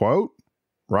 quote unquote,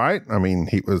 right? I mean,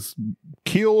 he was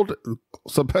killed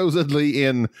supposedly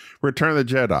in Return of the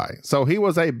Jedi. So he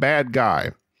was a bad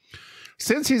guy.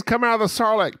 Since he's come out of the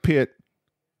Sarlacc pit,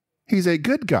 he's a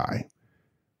good guy.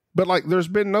 But like, there's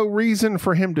been no reason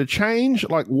for him to change.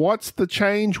 Like, what's the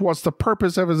change? What's the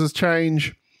purpose of his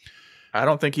change? I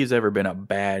don't think he's ever been a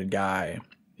bad guy.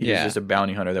 He's just a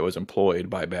bounty hunter that was employed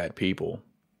by bad people.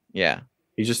 Yeah.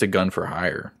 He's just a gun for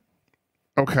hire.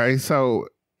 Okay, so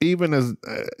even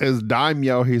as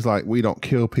daimyo, he's like, we don't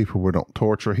kill people, we don't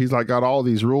torture. He's like got all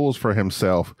these rules for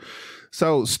himself.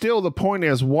 So still the point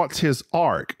is, what's his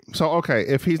arc? So, okay,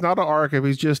 if he's not an arc, if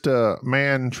he's just a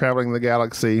man traveling the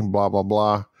galaxy, blah, blah,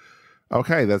 blah.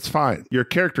 Okay, that's fine. Your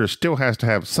character still has to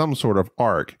have some sort of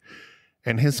arc.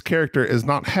 And his character is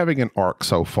not having an arc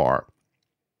so far.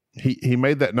 He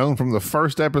made that known from the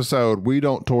first episode. We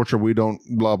don't torture. We don't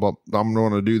blah, blah. I'm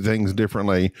going to do things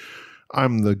differently.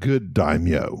 I'm the good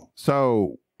daimyo.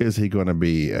 So is he going to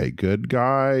be a good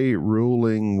guy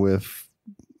ruling with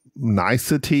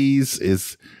niceties?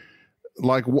 Is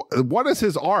like, what is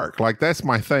his arc? Like, that's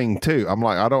my thing too. I'm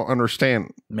like, I don't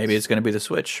understand. Maybe it's going to be the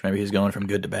switch. Maybe he's going from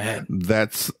good to bad.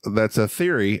 That's a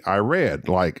theory I read.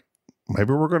 Like,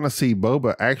 maybe we're going to see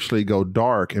Boba actually go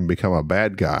dark and become a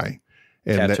bad guy.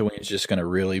 And Tatooine's just going to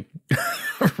really,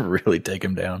 really take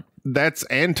him down. That's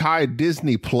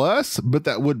anti-Disney Plus, but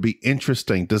that would be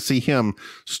interesting to see him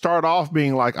start off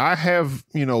being like, I have,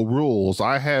 rules.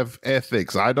 I have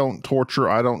ethics. I don't torture.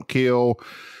 I don't kill.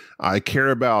 I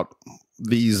care about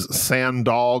these sand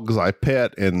dogs I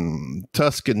pet and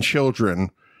Tusken children.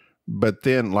 But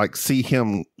then like see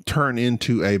him turn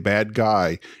into a bad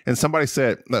guy. And somebody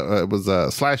said, it was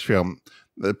a Slash film,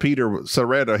 Peter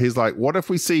Soretta, he's like, what if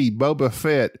we see Boba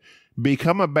Fett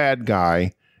become a bad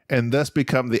guy and thus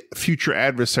become the future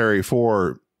adversary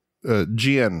for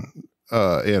Jin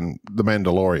in The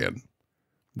Mandalorian?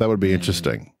 That would be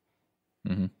interesting.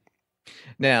 Mm-hmm.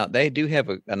 Now, they do have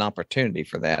an opportunity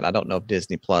for that. I don't know if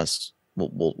Disney Plus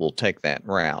will take that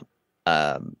route.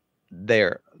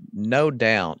 They're no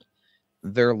doubt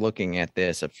they're looking at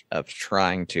this of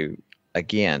trying to,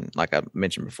 again, like I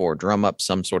mentioned before, drum up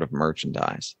some sort of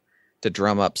merchandise, to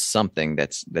drum up something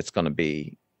that's going to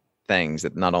be things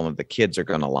that not only the kids are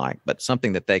going to like, but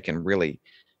something that they can really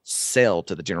sell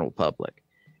to the general public.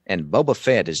 And Boba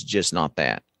Fett is just not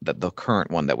that, the current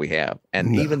one that we have.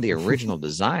 And even the original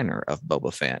designer of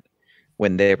Boba Fett,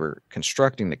 when they were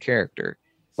constructing the character,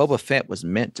 Boba Fett was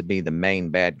meant to be the main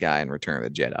bad guy in Return of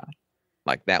the Jedi.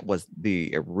 Like, that was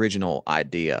the original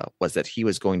idea, was that he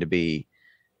was going to be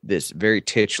this very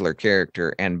titular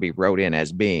character and be wrote in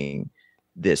as being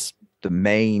the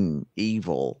main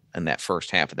evil in that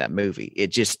first half of that movie. It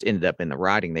just ended up in the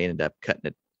writing. They ended up cutting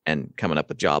it and coming up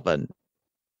with Jabba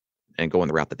and going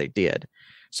the route that they did.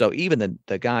 So even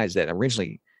the guys that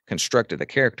originally constructed the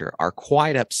character are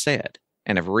quite upset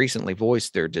and have recently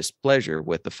voiced their displeasure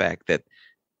with the fact that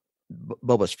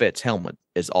Boba Fett's helmet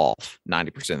is off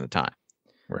 90% of the time.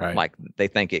 Right. Like they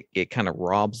think it kind of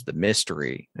robs the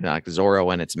mystery, like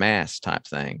Zorro and its mask type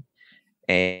thing.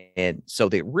 And so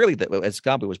they really, as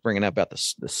Gaby was bringing up about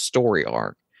the story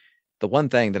arc, the one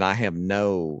thing that I have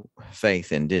no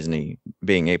faith in Disney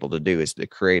being able to do is to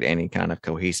create any kind of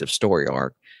cohesive story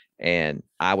arc. And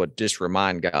I would just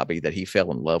remind Gaby that he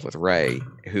fell in love with Rey,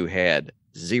 who had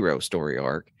zero story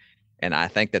arc. And I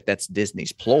think that's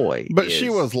Disney's ploy. But she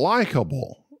was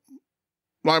likable.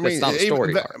 I mean, not a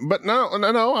story arc. But no,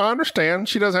 I understand.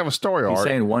 She doesn't have a story arc. He's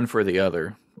saying one for the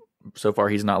other. So far,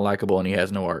 he's not likable and he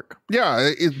has no arc. Yeah,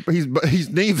 he's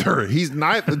neither. He's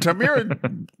neither.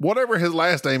 Tamir, whatever his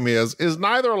last name is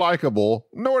neither likable,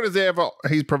 nor does he have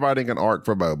he's providing an arc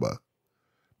for Boba.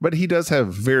 But he does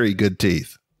have very good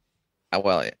teeth.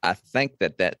 Well, I think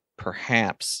that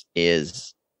perhaps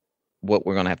is what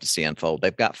we're going to have to see unfold.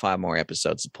 They've got 5 more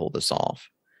episodes to pull this off,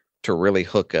 to really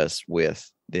hook us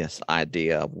with this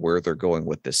idea of where they're going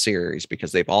with the series,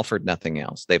 because they've offered nothing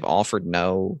else. They've offered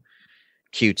no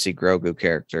cutesy Grogu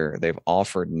character. They've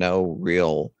offered no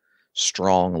real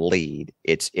strong lead.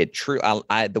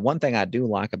 The one thing I do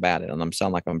like about it, and I'm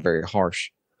sound like I'm very harsh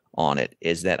on it,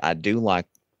 is that I do like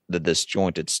the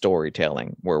disjointed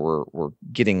storytelling where we're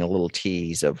getting a little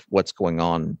tease of what's going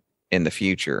on in the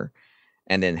future,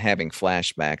 and then having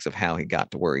flashbacks of how he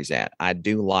got to where he's at. I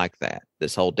do like that.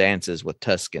 This whole dances with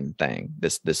Tusken thing,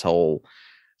 this whole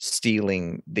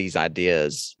stealing these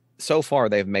ideas. So far,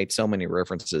 they've made so many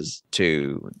references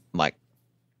to like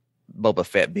Boba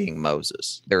Fett being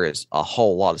Moses. There is a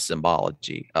whole lot of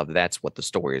symbology of that's what the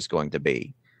story is going to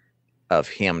be, of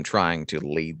him trying to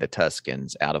lead the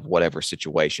Tuskens out of whatever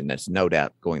situation that's no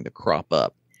doubt going to crop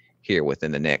up here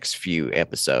within the next few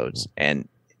episodes. And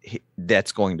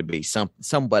that's going to be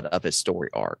somewhat of his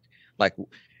story arc. Like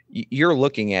you're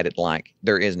looking at it like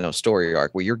there is no story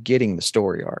arc. Well, you're getting the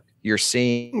story arc. You're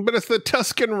seeing, but it's the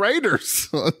Tusken Raiders.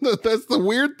 That's the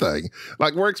weird thing.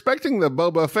 Like we're expecting the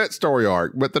Boba Fett story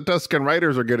arc, but the Tusken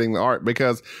Raiders are getting the arc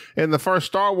because in the first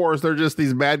Star Wars, they're just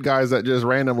these bad guys that just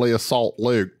randomly assault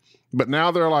Luke. But now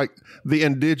they're like the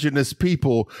indigenous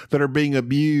people that are being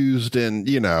abused, and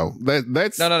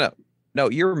that's No,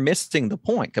 you're missing the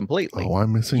point completely. Oh,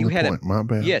 I'm missing the point. My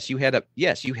bad. Yes, you had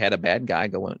a bad guy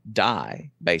going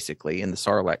die basically in the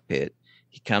Sarlacc pit.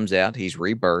 He comes out, he's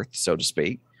rebirthed, so to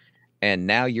speak, and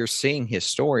now you're seeing his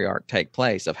story arc take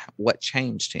place of what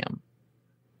changed him,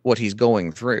 what he's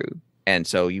going through. And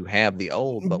so you have the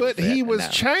old Boba But Fett, he was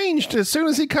changed as soon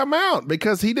as he come out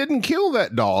because he didn't kill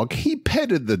that dog. He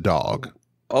petted the dog.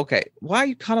 Okay, why are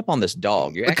you caught up on this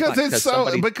dog? Because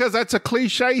because that's a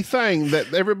cliche thing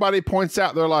that everybody points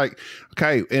out. They're like,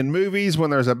 okay, in movies when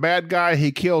there's a bad guy,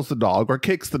 he kills the dog or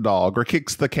kicks the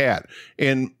cat,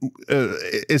 and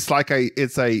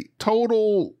it's a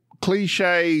total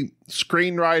cliche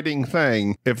screenwriting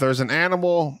thing. If there's an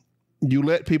animal, you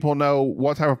let people know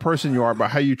what type of person you are by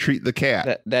how you treat the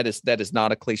cat. That is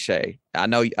not a cliche. I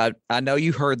know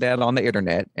you heard that on the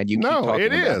internet, and you keep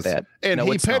talking about that. And no,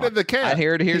 he petted the cat.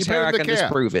 Here's how I can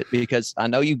disprove it, because I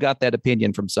know you got that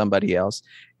opinion from somebody else.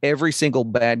 Every single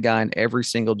bad guy and every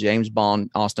single James Bond,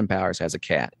 Austin Powers, has a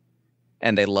cat,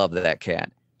 and they love that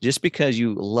cat. Just because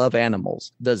you love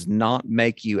animals does not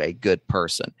make you a good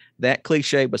person. That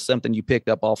cliche was something you picked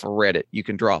up off of Reddit. You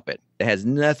can drop it. It has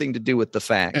nothing to do with the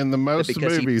fact. In the most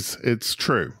movies, it's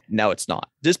true. No, it's not.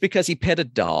 Just because he pet a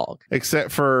dog.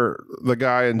 Except for the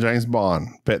guy in James Bond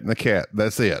petting the cat.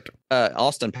 That's it.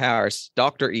 Austin Powers,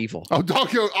 Dr. Evil. Oh,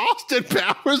 Dr. Austin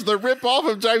Powers, the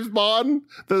ripoff of James Bond?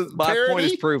 My point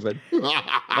is proven.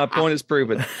 My point is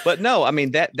proven. But no, I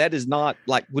mean, that is not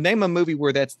like, name a movie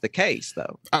where that's the case,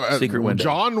 though. Secret Window.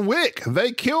 John Wick.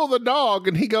 They kill the dog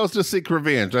and he goes to seek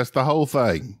revenge. That's the whole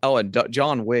thing. Oh, and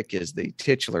John Wick is the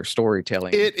titular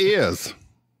storytelling. It is.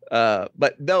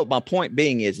 But no, my point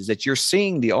being is that you're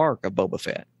seeing the arc of Boba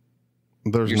Fett.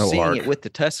 There's you're no seeing arc. It with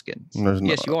the Tuskens.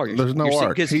 Yes, you are. There's no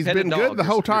arc. He's been good the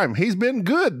whole time. He's been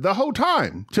good the whole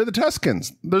time to the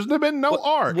Tuskens. There's been no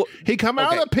arc. He come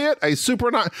out of the pit a super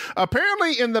nice.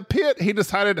 Apparently, in the pit, he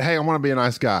decided, "Hey, I want to be a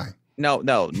nice guy." No.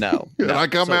 And I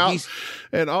come out,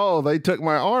 and they took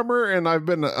my armor, and I've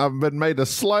been made a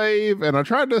slave, and I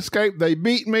tried to escape. They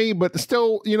beat me, but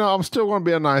still, I'm still going to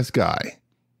be a nice guy.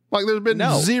 Like there's been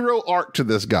zero arc to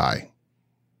this guy.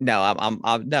 No,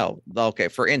 no. Okay,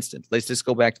 for instance, let's just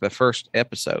go back to the first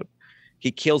episode.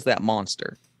 He kills that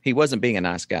monster. He wasn't being a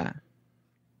nice guy.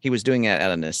 He was doing it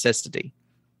out of necessity.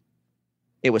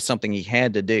 It was something he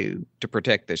had to do to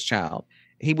protect this child.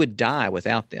 he would die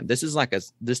without them. This is like a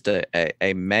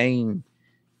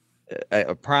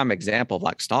prime example of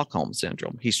like Stockholm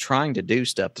syndrome. He's trying to do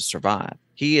stuff to survive.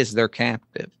 He is their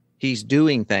captive. He's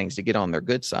doing things to get on their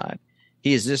good side.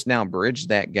 He has just now bridged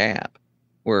that gap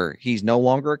where he's no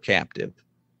longer a captive.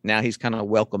 Now he's kind of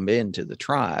welcomed into the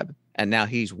tribe, and now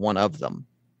he's one of them.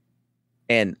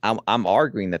 And I'm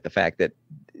arguing that the fact that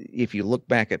if you look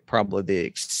back at probably the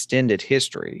extended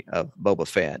history of Boba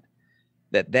Fett,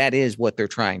 that is what they're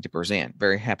trying to present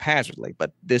very haphazardly.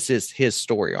 But this is his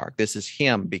story arc. This is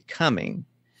him becoming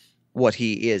what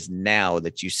he is now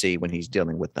that you see when he's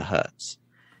dealing with the Hutts.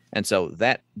 And so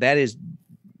that is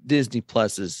Disney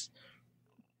Plus's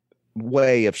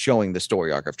way of showing the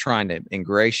story arc, of trying to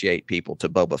ingratiate people to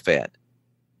Boba Fett,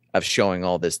 of showing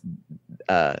all this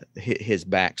his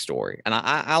backstory. And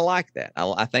I like that.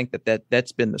 I think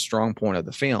that's been the strong point of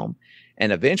the film.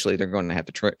 And eventually they're going to have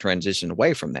to transition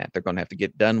away from that. They're going to have to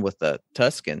get done with the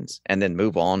Tuskens and then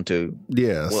move on to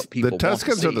what people the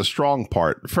Tuskens are the strong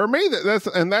part. For me,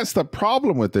 that's the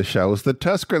problem with this show, is the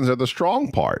Tuskens are the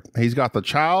strong part. He's got the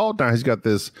child, now he's got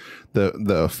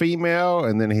the female,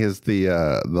 and then he has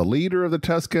the leader of the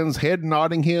Tuskens head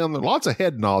nodding him. Lots of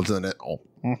head nods in it.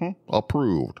 Oh,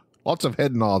 approved. Lots of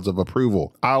head nods of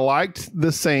approval. I liked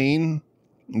the scene,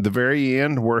 the very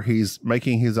end, where he's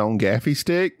making his own gaffy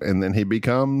stick, and then he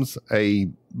becomes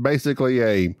basically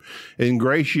a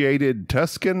ingratiated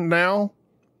Tusken now.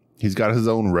 He's got his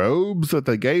own robes that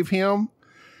they gave him.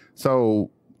 So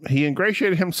he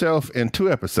ingratiated himself in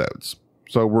 2 episodes.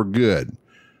 So we're good.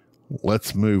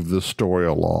 Let's move the story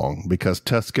along, because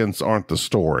Tuskens aren't the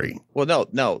story. Well,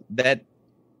 no,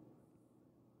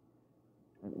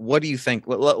 what do you think?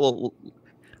 Well,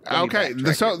 okay,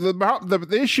 so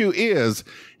the issue is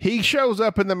he shows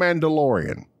up in The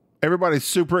Mandalorian. Everybody's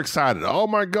super excited. Oh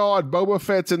my God, Boba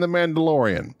Fett's in The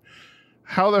Mandalorian.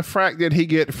 How the frack did he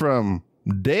get from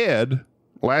dead,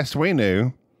 last we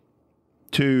knew,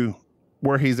 to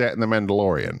where he's at in The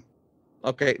Mandalorian?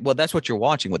 Okay, well, that's what you're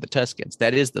watching with the Tuskens.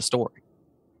 That is the story.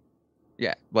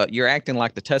 Yeah, but you're acting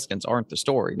like the Tuskens aren't the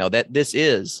story. No, this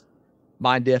is,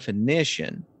 by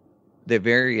definition, the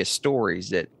various stories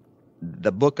that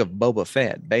the Book of Boba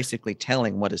Fett, basically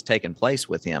telling what has taken place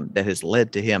with him that has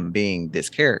led to him being this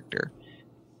character.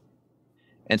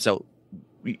 And so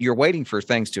you're waiting for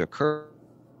things to occur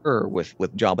with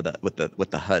Jabba with the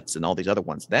Hutts and all these other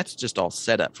ones. That's just all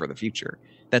set up for the future.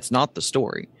 That's not the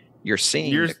story. You're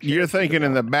seeing. You're thinking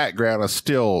in the background of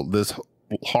still this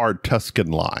hard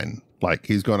Tusken line. Like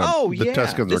he's going to, the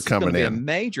Tuskens are coming in. This is going to be a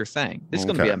major thing. This is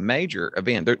going to be a major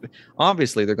event.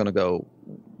 Obviously, they're going to go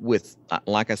with,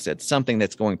 like I said, something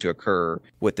that's going to occur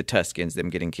with the Tuskens,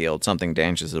 them getting killed, something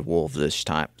Dangerous as Wolves-ish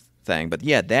type thing. But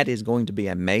yeah, that is going to be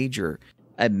a major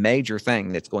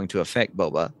thing that's going to affect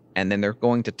Boba. And then they're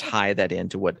going to tie that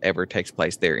into whatever takes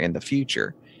place there in the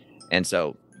future. And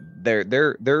so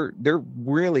they're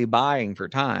really buying for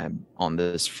time on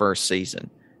this first season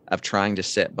of trying to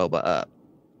set Boba up.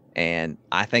 And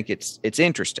I think it's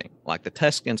interesting. Like, the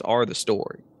Tuskens are the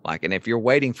story. Like, and if you're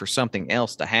waiting for something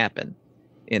else to happen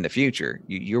in the future,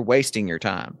 you're wasting your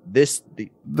time.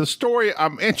 The story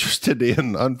I'm interested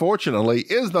in, unfortunately,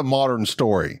 is the modern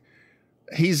story.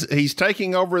 He's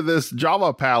taking over this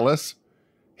Java palace.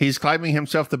 He's claiming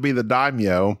himself to be the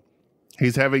daimyo.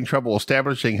 He's having trouble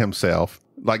establishing himself.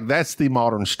 Like, that's the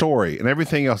modern story, and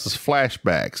everything else is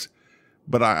flashbacks.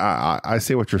 But I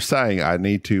see what you're saying. I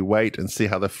need to wait and see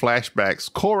how the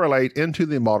flashbacks correlate into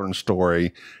the modern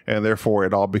story, and therefore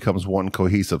it all becomes one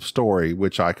cohesive story,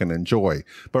 which I can enjoy.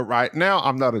 But right now,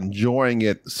 I'm not enjoying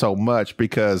it so much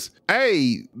because,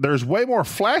 there's way more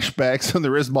flashbacks than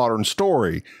there is modern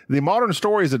story. The modern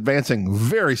story is advancing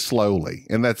very slowly,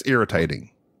 and that's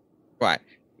irritating. Right,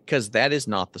 because that is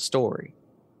not the story.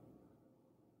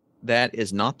 That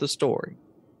is not the story.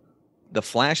 The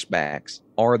flashbacks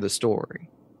are the story.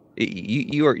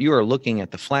 You are looking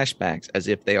at the flashbacks as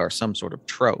if they are some sort of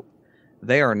trope.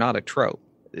 They are not a trope.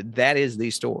 That is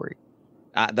the story.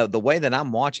 The way that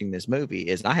I'm watching this movie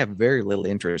is I have very little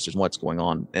interest in what's going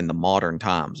on in the modern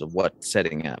times of what's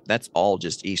setting up. That's all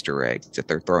just Easter eggs that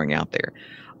they're throwing out there.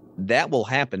 That will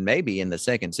happen maybe in the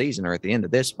second season or at the end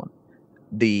of this one.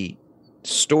 The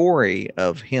story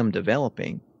of him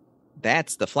developing,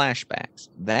 that's the flashbacks.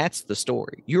 That's the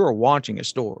story. You are watching a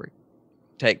story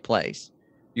take place.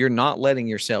 You're not letting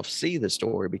yourself see the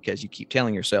story because you keep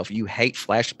telling yourself you hate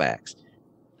flashbacks.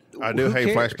 I do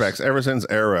hate flashbacks ever since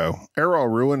Arrow. Arrow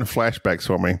ruined flashbacks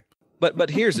for me. But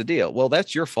here's the deal. Well,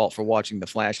 that's your fault for watching the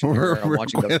Flash. Real quick.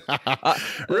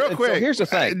 So here's the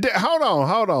thing. Hold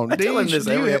on. I tell him this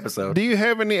every episode. Do you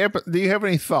have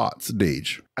any thoughts,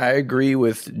 Deej? I agree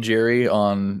with Jerry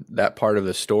on that part of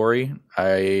the story.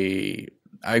 I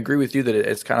agree with you that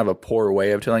it's kind of a poor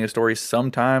way of telling a story.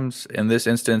 Sometimes, in this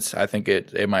instance, I think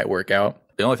it might work out.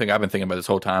 The only thing I've been thinking about this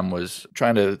whole time was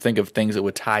trying to think of things that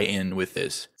would tie in with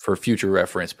this for future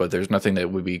reference, but there's nothing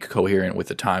that would be coherent with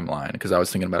the timeline, because I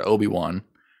was thinking about Obi-Wan.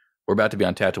 We're about to be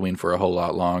on Tatooine for a whole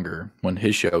lot longer when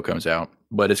his show comes out,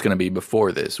 but it's going to be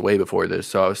before this, way before this.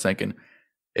 So I was thinking,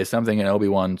 is something in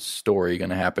Obi-Wan's story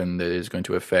going to happen that is going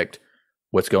to affect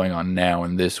what's going on now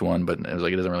in this one? But it was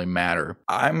like, it doesn't really matter.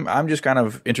 I'm just kind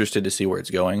of interested to see where it's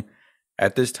going.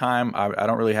 At this time, I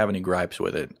don't really have any gripes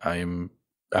with it. I'm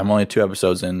only 2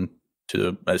 episodes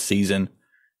into a season.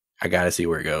 I got to see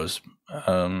where it goes.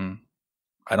 I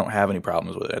don't have any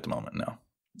problems with it at the moment. No.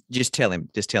 Just tell him,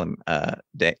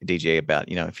 DJ, about,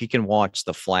 if he can watch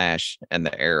the Flash and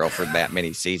the Arrow for that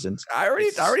many seasons. I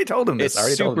already told him this.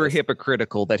 It's super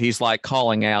hypocritical that he's like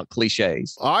calling out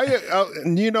cliches.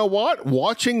 You know what?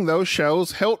 Watching those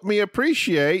shows helped me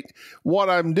appreciate what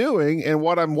I'm doing and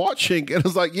what I'm watching. And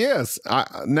it's like, yes,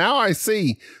 now I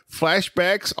see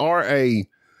flashbacks are a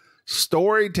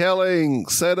storytelling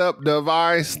setup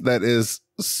device that is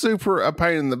super a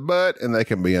pain in the butt, and they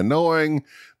can be annoying.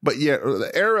 But yet,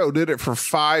 the Arrow did it for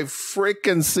 5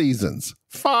 freaking seasons.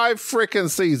 5 freaking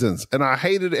seasons. And I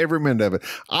hated every minute of it.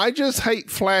 I just hate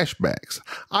flashbacks.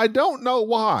 I don't know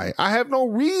why. I have no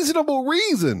reasonable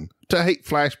reason to hate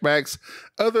flashbacks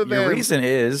other than... Your reason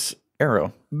is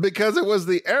Arrow. Because it was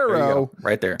the Arrow.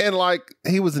 Right there. And like,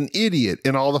 he was an idiot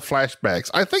in all the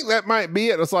flashbacks. I think that might be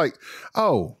it. It's like,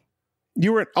 oh,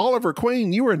 you were Oliver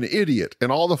Queen. You were an idiot in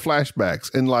all the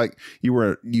flashbacks. And like,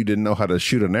 you didn't know how to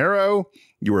shoot an arrow.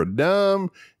 You were dumb.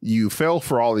 You fell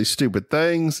for all these stupid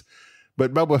things.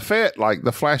 But Boba Fett, like, the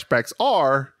flashbacks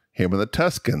are him and the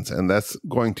Tuskens, and that's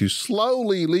going to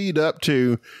slowly lead up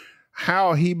to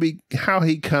how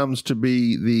he comes to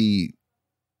be the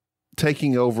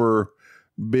taking over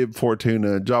Bib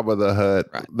Fortuna, Jabba the Hutt,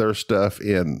 right, their stuff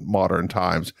in modern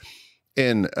times.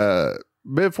 And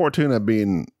Bib Fortuna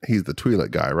he's the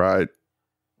Twi'lek guy, right?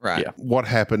 Right. Yeah. What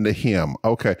happened to him?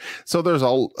 Okay. So there's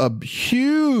a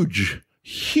huge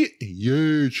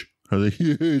there's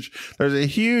a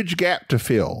huge gap to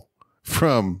fill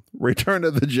from Return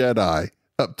of the Jedi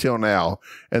up till now.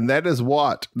 And that is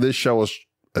what this show is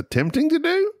attempting to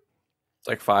do. It's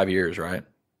like 5 years, right?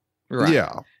 Right.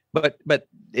 Yeah. But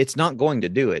it's not going to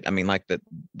do it. I mean, like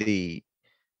the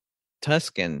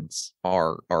Tuskens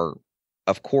are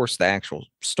of course the actual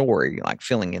story, like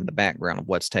filling in the background of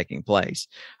what's taking place.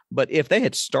 But if they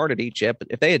had started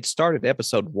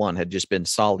episode 1 had just been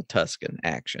solid Tusken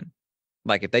action,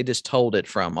 like if they just told it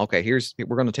from, okay,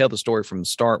 we're going to tell the story from the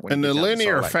start. In the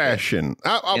linear fashion.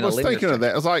 I was thinking of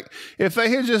that. It's like, if they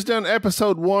had just done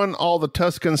episode 1, all the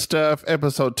Tusken stuff,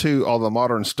 episode 2, all the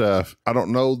modern stuff, I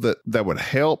don't know that would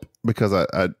help, because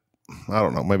I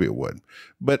don't know, maybe it would.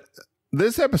 But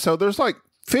this episode, there's like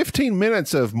 15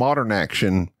 minutes of modern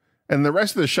action, and the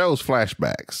rest of the show is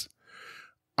flashbacks.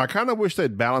 I kind of wish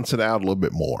they'd balance it out a little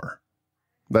bit more.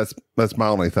 That's my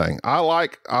only thing. I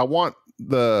want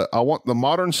the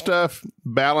modern stuff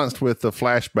balanced with the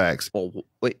flashbacks. Well,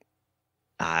 wait,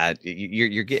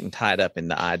 you're getting tied up in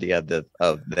the idea of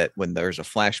that when there's a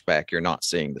flashback, you're not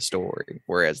seeing the story,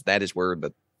 whereas that is where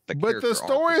the but the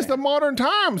story is the modern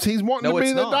times. He's wanting to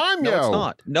be the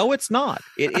daimyo. No, it's not.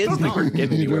 It is not. You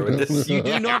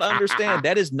do not understand.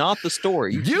 That is not the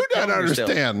story. You don't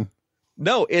understand.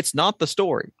 No, it's not the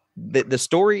story. The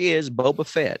story is Boba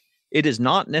Fett. It is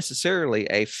not necessarily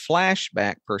a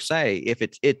flashback per se.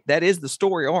 If that is the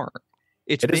story arc.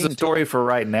 It is the story for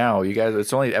right now. You guys,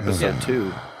 it's only episode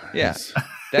 2. Yeah.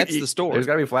 That's the story. There's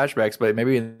got to be flashbacks, but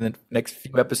maybe in the next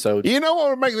few episodes. You know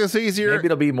what would make this easier? Maybe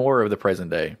it'll be more of the present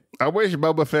day. I wish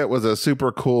Boba Fett was a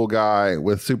super cool guy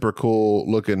with super cool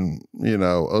looking,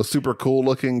 a super cool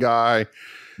looking guy.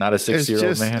 Not a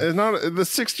 60-year-old man. It's not the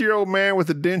 60-year-old man with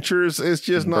the dentures. It's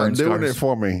just not doing it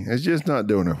for me. It's just not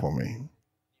doing it for me.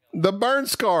 The burn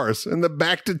scars and the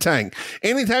back to tank.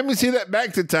 Anytime you see that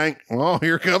back to tank, oh,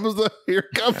 here comes the,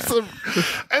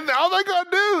 and all they gotta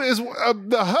do is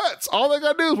the Hutts. All they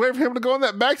gotta do is wait for him to go in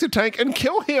that back to tank and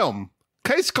kill him.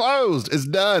 Case closed. It's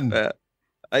done.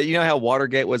 You know how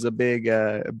Watergate was a big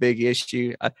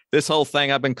issue. This whole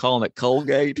thing, I've been calling it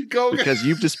Colgate because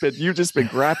you've just been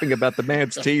griping about the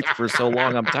man's teeth for so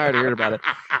long. I'm tired of hearing about it.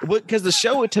 Because the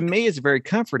show, to me, is very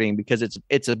comforting because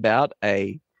it's about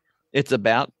a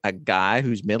guy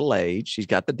who's middle aged. He's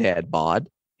got the dad bod.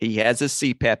 He has his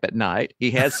CPAP at night.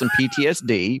 He has some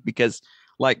PTSD because,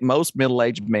 like most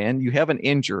middle-aged men, you have an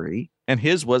injury, and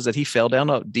his was that he fell down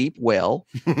a deep well,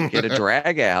 had to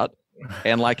drag out,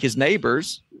 and like his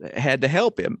neighbors had to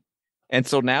help him. And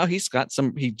so now he's got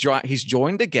he's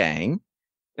joined a gang,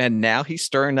 and now he's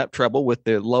stirring up trouble with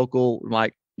the local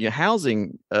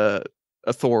housing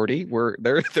authority, where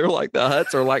they're like the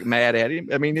Huts are like mad at him.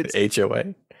 I mean, it's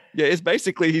HOA. Yeah, it's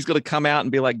basically he's going to come out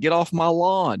and be like, "Get off my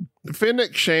lawn."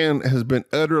 Fennec Shan has been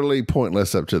utterly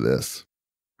pointless up to this.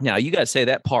 Now you got to say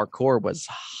that parkour was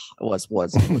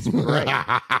great.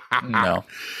 No,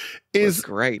 It's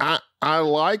great. I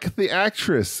like the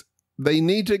actress. They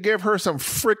need to give her some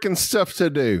freaking stuff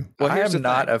to do. Well, I am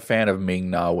not a fan of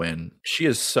Ming Na Wen. She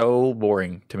is so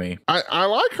boring to me. I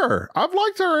like her. I've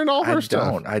liked her in all her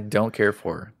stuff. I don't care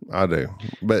for her. I do.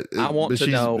 But I want to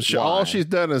know why. All she's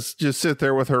done is just sit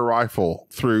there with her rifle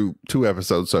through 2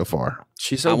 episodes so far.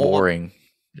 She's so boring.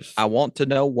 I want to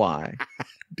know why.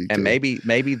 And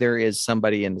maybe there is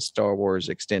somebody in the Star Wars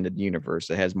extended universe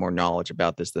that has more knowledge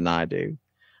about this than I do.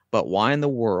 But why in the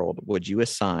world would you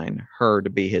assign her to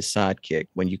be his sidekick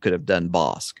when you could have done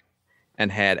Bosk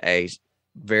and had a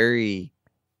very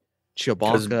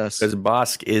Chewbacca? Because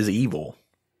Bosk is evil.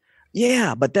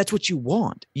 Yeah, but that's what you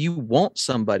want. You want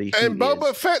somebody who and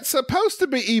Boba Fett's supposed to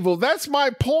be evil. That's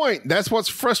my point. That's what's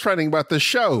frustrating about the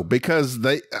show, because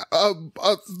they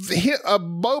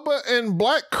Boba and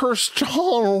Black Kirsten,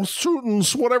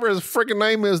 whatever his freaking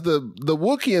name is, the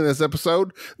Wookiee in this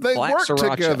episode, they work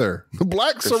together. The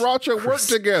Black Sriracha work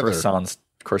together.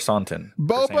 Corsantin.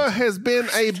 Boba has been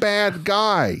a bad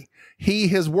guy. He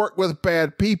has worked with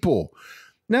bad people.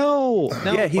 No.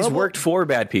 Yeah, he's worked for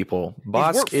bad people.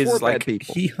 Bosk is like,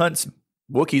 he hunts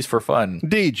Wookiees for fun.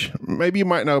 Deej, maybe you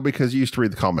might know because you used to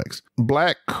read the comics.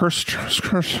 Black Kirsten,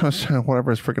 whatever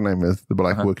his freaking name is, the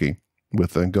Black Wookiee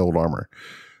with the gold armor.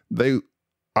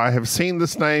 I have seen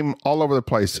this name all over the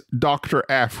place. Dr.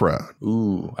 Aphra.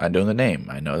 Ooh, I know the name.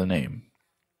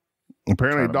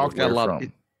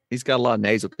 Apparently, he's got a lot of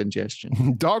nasal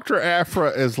congestion. Dr.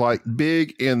 Aphra is like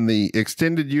big in the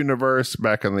extended universe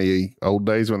back in the old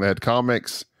days when they had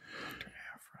comics.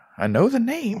 I know the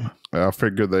name. I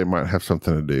figured they might have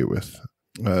something to do with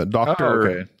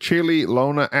Dr. Chili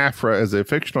Lona Aphra is a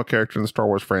fictional character in the Star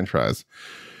Wars franchise,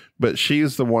 but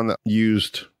she's the one that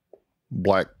used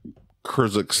Black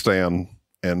Kyrgyzstan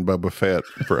and Boba Fett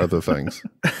for other things.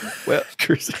 Well,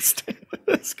 Kyrgyzstan.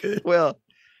 That's good. Well,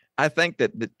 I think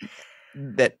that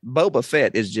Boba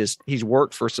Fett is he's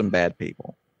worked for some bad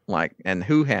people, and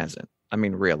who hasn't? I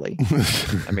mean, really.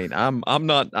 I mean, I'm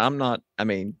not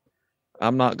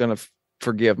going to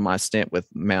forgive my stint with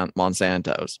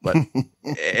Monsanto's, but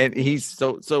and he's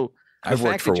so. I've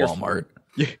worked for Walmart.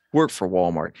 You worked for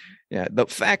Walmart. Yeah, the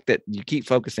fact that you keep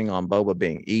focusing on Boba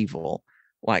being evil,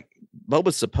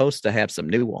 Boba's supposed to have some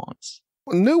nuance.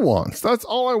 Nuance. That's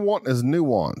all I want is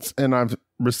nuance, and I've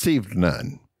received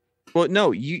none. Well,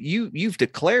 no, you've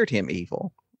declared him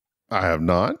evil. I have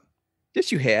not.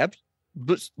 Yes, you have.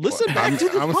 But listen back to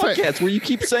the podcast where you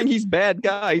keep saying he's a bad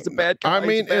guy. He's a bad guy. I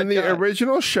mean, in the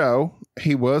original show,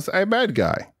 he was a bad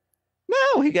guy.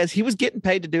 No, he was getting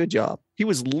paid to do a job. He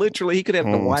was literally, he could have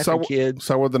the wife and kids.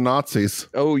 So were the Nazis.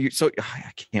 Oh, I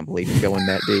can't believe you're going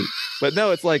that deep. But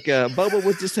no, it's like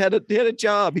Boba had a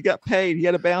job. He got paid. He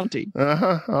had a bounty.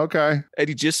 Okay. And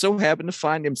he just so happened to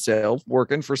find himself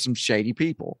working for some shady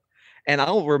people. And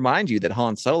I'll remind you that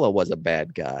Han Solo was a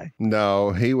bad guy.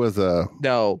 No, he was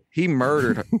he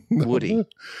murdered Woody.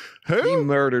 Who? He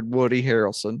murdered Woody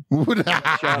Harrelson.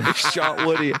 Shot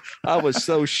Woody. I was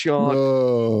so shocked.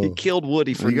 Whoa. He killed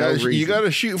Woody for no reason. You got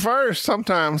to shoot first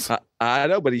sometimes. I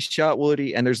know, but he shot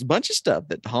Woody, and there's a bunch of stuff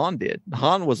that Han did.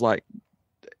 Han was like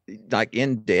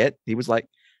in debt. He was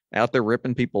out there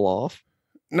ripping people off.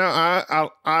 No,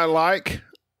 I like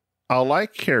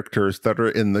characters that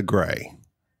are in the gray.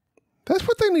 That's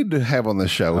what they need to have on the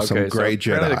show. Okay, some gray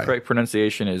Jedi. The correct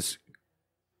pronunciation is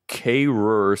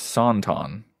K-Rur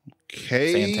Santan.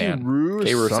 K-Rur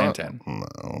Santan.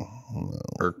 No.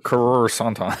 Or Kurur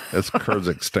Santan. It's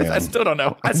Kyrgyzstan. I still don't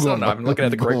know. I'm looking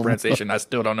at the correct pronunciation. I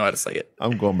still don't know how to say it.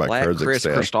 I'm going back to Kyrgyzstan. Chris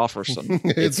Christopherson.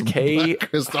 It's K-RUR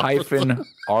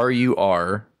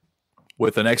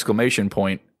with an exclamation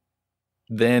point,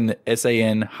 then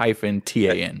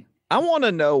SAN-TAN. I want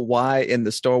to know why in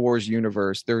the Star Wars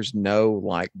universe there's no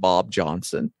Bob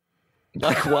Johnson.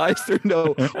 Why is there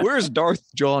no? Where's Darth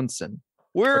Johnson?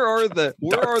 Where are the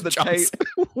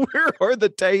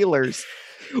Taylors?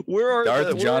 Where are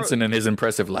Darth Johnson and his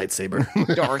impressive lightsaber?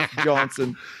 Darth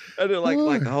Johnson.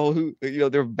 And they're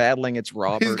they're battling its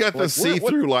Robert. He's got the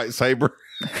see-through lightsaber.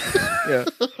 Yeah.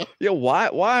 Yeah.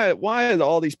 Why are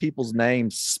all these people's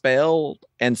names spelled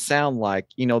and sound like,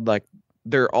 like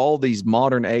they're all these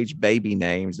modern age baby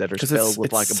names that are spelled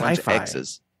with like a bunch of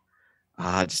X's?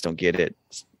 I just don't get it.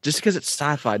 Just because it's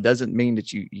sci-fi doesn't mean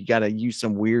that you got to use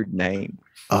some weird name.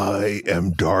 I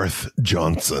am Darth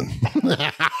Johnson.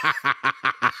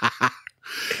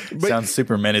 Sounds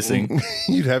super menacing.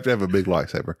 You'd have to have a big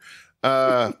lightsaber.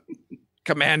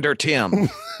 Commander Tim.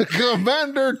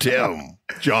 Commander Tim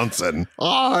Johnson.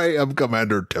 I am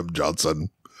Commander Tim Johnson.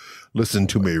 Listen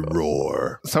to me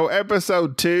roar. So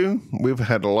episode 2, we've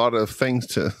had a lot of things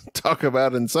to talk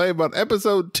about and say about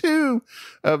episode 2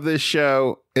 of this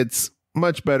show. It's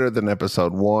much better than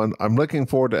episode 1. I'm looking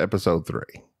forward to episode 3.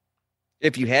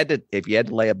 If you had to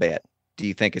lay a bet, do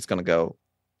you think it's going to go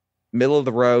middle of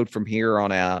the road from here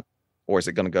on out, or is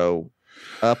it going to go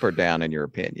up or down in your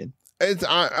opinion?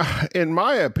 In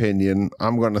my opinion,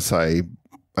 I'm going to say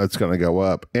it's going to go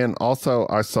up. And also,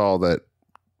 I saw that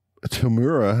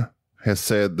Tamura has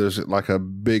said there's like a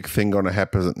big thing going to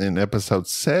happen in episode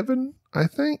 7, I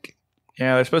think.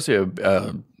 Yeah, there's supposed to be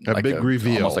a big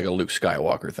reveal. Almost like a Luke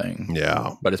Skywalker thing.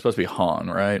 Yeah. But it's supposed to be Han,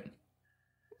 right?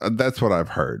 That's what I've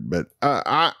heard. But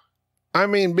I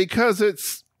mean, because of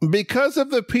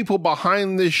the people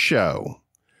behind this show,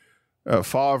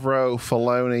 Favreau,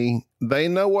 Filoni, they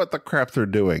know what the crap they're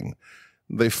doing.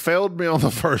 They failed me on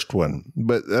the first one,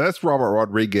 but that's Robert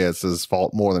Rodriguez's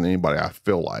fault more than anybody, I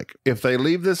feel like. If they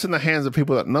leave this in the hands of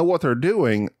people that know what they're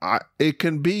doing, it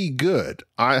can be good.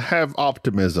 I have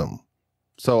optimism.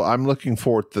 So I'm looking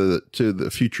forward to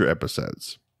the future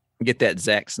episodes. Get that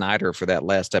Zack Snyder for that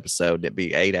last episode. That'd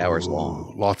be 8 hours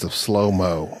long. Lots of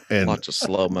slow-mo. And lots of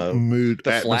slow-mo. Mood.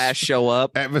 The Flash show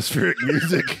up. Atmospheric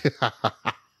music.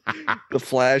 The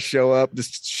Flash show up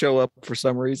for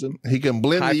some reason. He can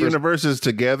blend the universes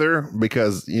together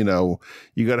because, you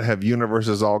got to have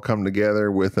universes all come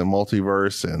together with a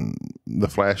multiverse, and the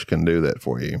Flash can do that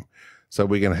for you. So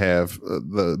we can have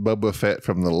the Boba Fett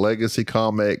from the Legacy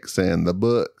comics and the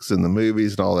books and the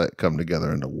movies and all that come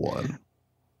together into one.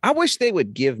 I wish they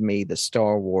would give me the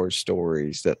Star Wars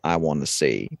stories that I want to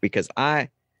see, because I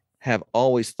have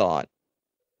always thought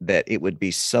that it would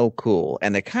be so cool.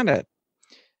 And they kind of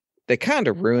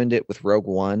ruined it with Rogue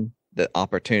One, the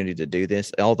opportunity to do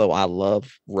this. Although I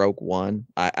love Rogue One,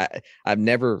 I've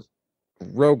never.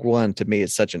 Rogue One to me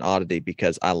is such an oddity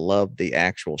because I love the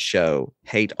actual show,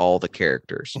 hate all the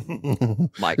characters.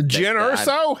 Like Jen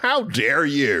Erso, how dare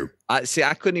you? I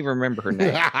couldn't even remember her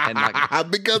name.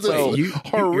 And because so it's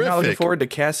horrific. You're not looking forward to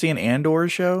Cassian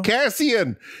Andor's show?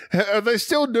 Cassian, are they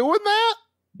still doing that?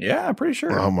 Yeah, I'm pretty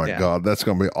sure. Oh my God, that's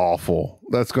going to be awful.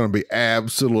 That's going to be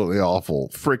absolutely awful.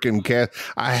 Freaking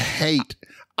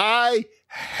I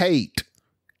hate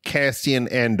Cassian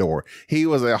Andor. He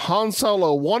was a Han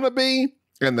Solo wannabe,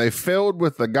 and they failed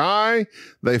with the guy.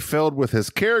 They failed with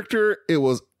his character. It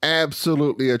was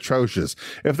absolutely atrocious.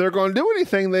 If they're going to do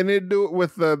anything, they need to do it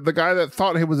with the guy that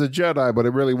thought he was a Jedi, but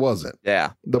it really wasn't.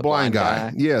 Yeah. The blind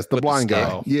guy. Yes, the blind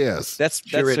guy. Yes. That's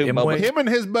him and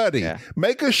his buddy. Yeah.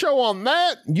 Make a show on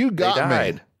that. You got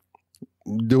me.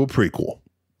 Do a prequel.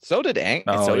 So did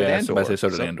Andor. So did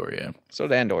Andor, yeah. So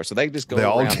did Andor. So they just go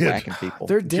around whacking people.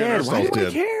 They're dead. Why do I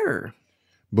care?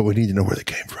 But we need to know where they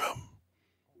came from.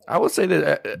 I would say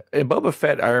that in Boba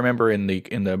Fett, I remember in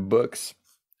the books,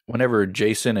 whenever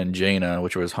Jason and Jaina,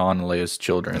 which was Han and Leia's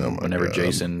children, whenever God.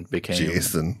 Jason became...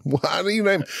 Jason. Why do you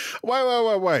name...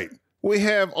 Wait. We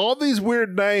have all these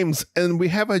weird names, and we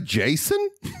have a Jason?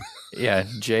 Yeah,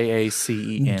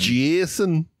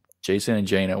 Jacen. Jason and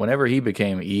Jaina, whenever he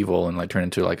became evil and turned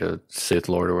into a Sith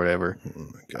Lord or whatever,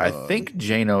 I think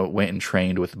Jaina went and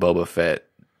trained with Boba Fett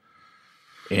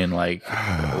in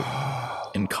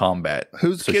in combat.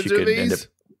 Whose kids are these?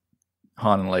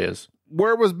 Han and Leia's.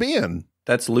 Where was Ben?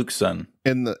 That's Luke's son.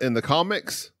 In the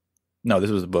comics? No, this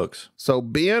was the books. So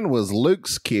Ben was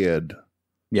Luke's kid.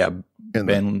 Yeah,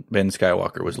 Ben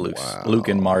Skywalker was Luke's. Wow. Luke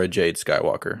and Mara Jade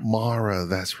Skywalker. Mara,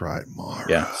 that's right, Mara.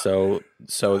 Yeah.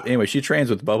 So anyway, she trains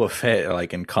with Boba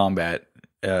Fett in combat,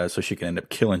 so she can end up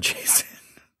killing Jason,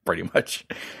 pretty much.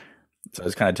 So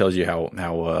this kind of tells you how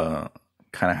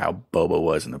Boba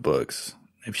was in the books.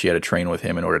 If she had to train with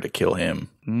him in order to kill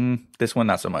him, this one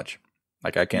not so much.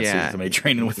 I can't see somebody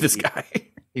training with this guy.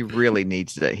 He really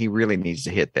needs to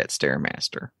hit that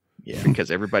Stairmaster. Yeah,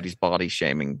 because everybody's body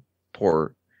shaming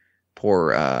poor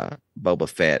Boba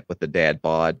Fett with the dad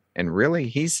bod, and really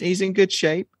he's in good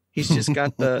shape. He's just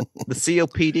got the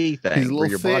COPD thing where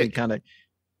your body kind of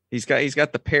he's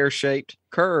got the pear-shaped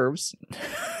curves,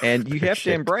 and you have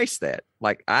to embrace that.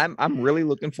 I'm really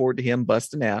looking forward to him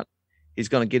busting out He's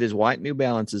going to get his white New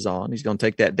Balances on. He's going to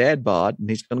take that dad bod and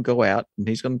he's going to go out and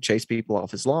he's going to chase people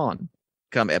off his lawn.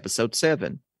 Come episode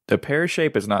 7. The pear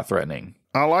shape is not threatening.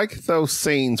 I like those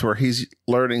scenes where he's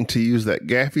learning to use that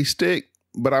gaffy stick,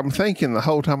 but I'm thinking the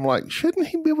whole time, like, shouldn't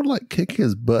he be able to like kick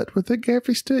his butt with that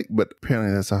gaffy stick? But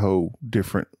apparently that's a whole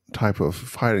different type of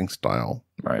fighting style.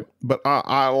 Right. But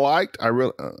I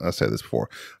said this before.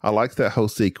 I liked that whole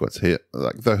sequence hit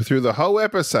through the whole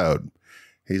episode.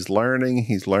 He's learning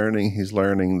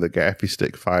the gaffy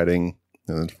stick fighting.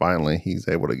 And then finally he's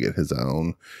able to get his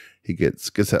own. He gets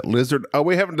that lizard. Oh,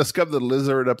 we haven't discovered the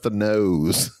lizard up the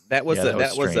nose. That was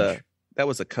a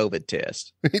COVID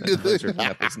test. He did the lizard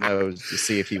up his nose to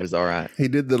see if he was all right. He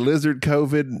did the lizard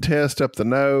COVID test up the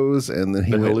nose, and then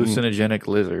he went hallucinogenic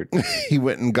lizard. He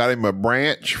went and got him a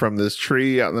branch from this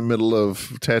tree out in the middle of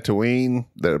Tatooine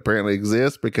that apparently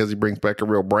exists because he brings back a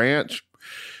real branch.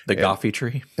 The Goffy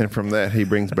tree. And from that, he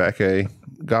brings back a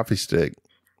Goffy stick.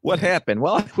 What happened?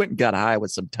 Well, I went and got high with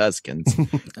some Tuskens.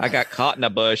 I got caught in a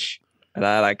bush and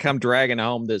I come dragging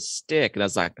home this stick. And I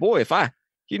was like, boy, if I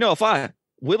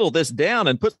whittle this down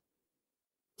and put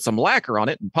some lacquer on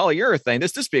it and polyurethane,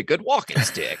 this be a good walking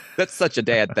stick. That's such a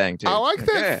dad thing too. I like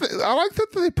that. I like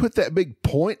that they put that big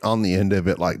point on the end of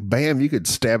it. Like, bam, you could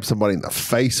stab somebody in the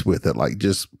face with it. Like,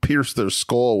 just pierce their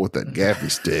skull with that gaffy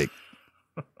stick.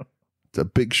 It's a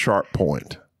big sharp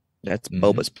point. That's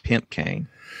Boba's pimp cane.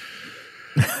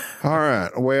 All right.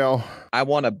 Well, I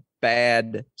want a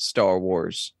bad Star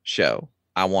Wars show.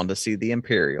 I want to see the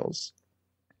Imperials.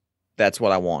 That's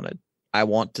what I wanted. I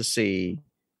want to see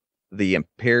the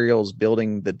Imperials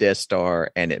building the Death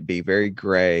Star and it be very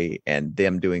gray and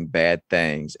them doing bad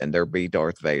things and there be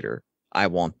Darth Vader. I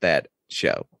want that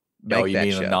show. You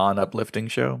mean a non-uplifting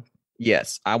show?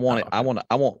 Yes, I want it. I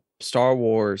want Star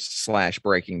Wars /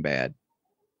 Breaking Bad.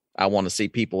 I want to see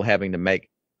people having to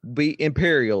be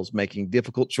Imperials making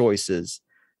difficult choices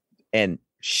and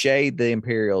shade the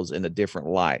Imperials in a different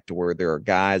light to where there are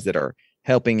guys that are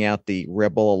helping out the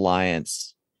Rebel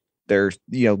Alliance. There's,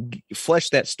 flesh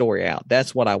that story out.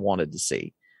 That's what I wanted to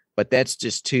see, but that's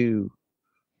just too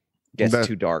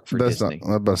dark for Disney.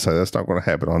 I'm about to say that's not going to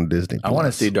happen on Disney Plus. I want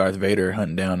to see Darth Vader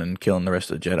hunting down and killing the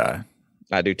rest of the Jedi.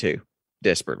 I do too,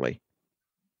 desperately.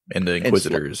 And the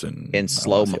Inquisitors in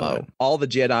slow-mo. All the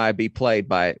Jedi be played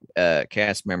by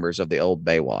cast members of the old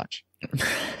Baywatch.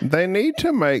 They need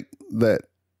to make that.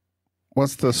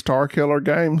 What's the Star Killer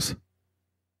games?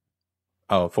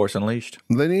 Oh, Force Unleashed.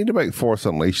 They need to make Force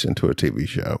Unleashed into a TV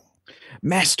show.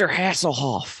 Master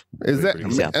Hasselhoff. Is that?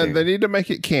 And they need to make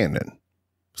it canon.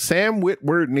 Sam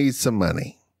Witwer needs some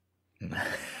money.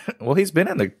 Well, he's been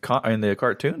in the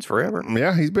cartoons forever.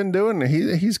 Yeah, he's been doing.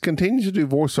 He's continued to do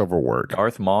voiceover work.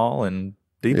 Darth Maul, and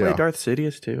did he play Darth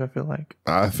Sidious too?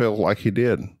 I feel like he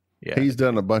did. Yeah, he's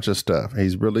done a bunch of stuff.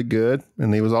 He's really good,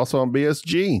 and he was also on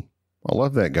BSG. I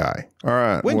love that guy. All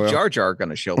right, when Jar Jar going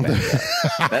to show back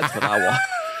up? That's what I want.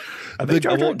 I think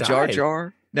Jar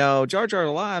Jar. No, Jar Jar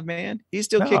alive, man. He's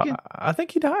still kicking. I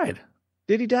think he died.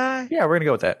 Did he die? Yeah, we're gonna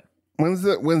go with that. When's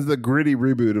the gritty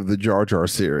reboot of the Jar Jar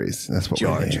series? That's what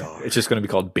Jar Jar. It's just going to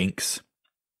be called Binks.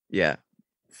 Yeah.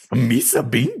 Misa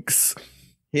Binks.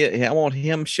 I want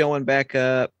him showing back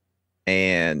up.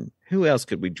 And who else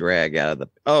could we drag out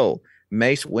of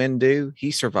Mace Windu. He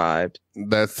survived.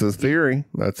 That's the theory.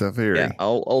 Yeah.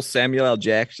 Old Samuel L.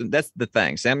 Jackson. That's the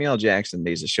thing. Samuel L. Jackson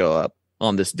needs to show up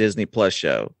on this Disney Plus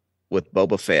show with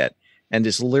Boba Fett and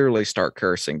just literally start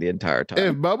cursing the entire time.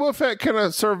 If Boba Fett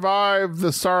can survive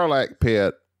the Sarlacc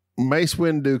pit, Mace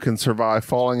Windu can survive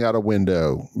falling out a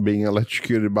window, being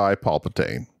electrocuted by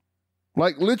Palpatine.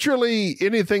 Like, literally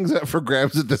anything's up for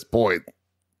grabs at this point.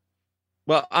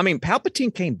 Well, I mean,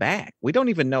 Palpatine came back. We don't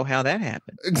even know how that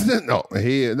happened. No,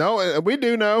 we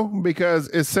do know because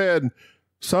it said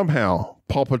somehow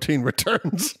Palpatine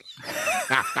returns.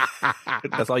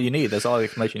 That's all you need. That's all the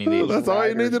information you need. That's all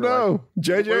you need to know.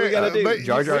 JJ, what we gotta do?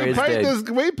 Jar Jar is dead.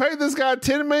 We paid this guy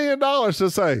 $10 million to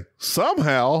say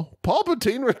somehow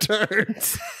Palpatine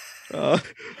returns. Jar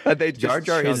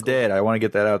Jar is dead. I want to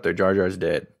get that out there. Jar Jar is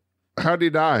dead. How'd he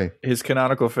die? His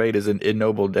canonical fate is an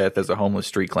ignoble death as a homeless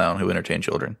street clown who entertained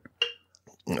children.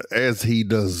 As he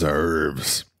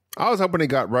deserves. I was hoping he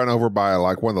got run over by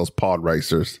like one of those pod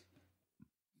racers.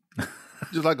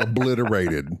 Just like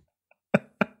obliterated.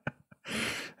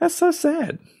 That's so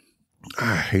sad.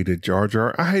 I hated Jar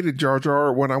Jar. I hated Jar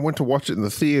Jar when I went to watch it in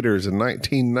the theaters in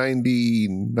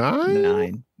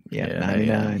 1999. Yeah,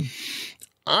 99.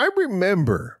 I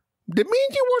remember. Did me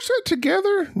and you watch that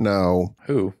together? No.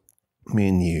 Who? Me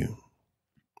and you.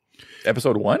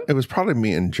 Episode 1? It was probably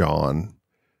me and John.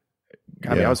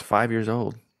 I mean, I was 5 years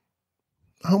old.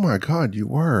 Oh my God, you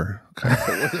were.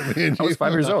 I was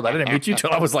 5 years old. I didn't meet you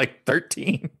till I was like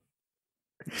 13.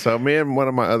 So me and one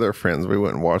of my other friends, we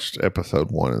went and watched episode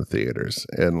 1 in theaters,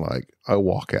 and like I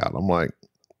walk out, I'm like,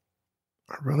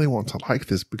 I really want to like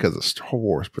this because of Star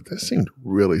Wars, but this seemed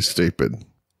really stupid.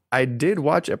 I did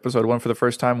watch episode 1 for the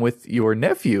first time with your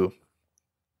nephew.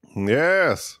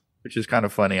 Yes. Which is kind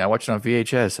of funny. I watched it on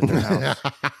VHS at their house.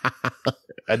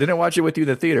 I didn't watch it with you in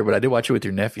the theater, but I did watch it with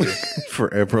your nephew.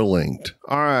 Forever linked.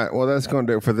 All right. Well, that's going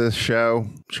to do it for this show.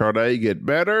 Sharde, get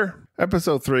better.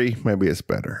 Episode 3, maybe it's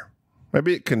better.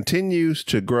 Maybe it continues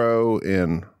to grow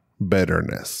in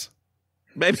betterness.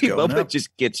 Maybe Boba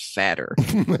just gets fatter.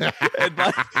 And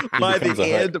by the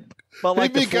end, by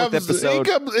like the fourth episode,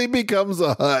 he becomes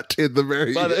a hut in the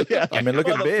very end. I mean, look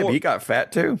at Bib. He got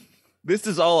fat too. This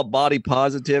is all a body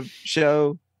positive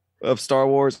show of Star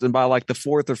Wars. And by like the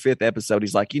 4th or 5th episode,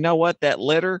 he's like, you know what? That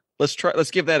litter, let's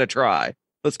give that a try.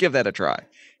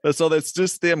 And so that's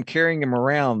just them carrying him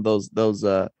around,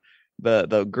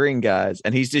 the green guys,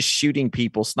 and he's just shooting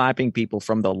people, sniping people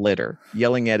from the litter,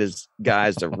 yelling at his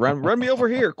guys to run me over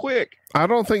here quick. I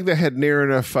don't think they had near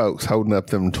enough folks holding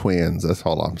up them twins. That's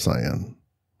all I'm saying.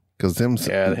 Because they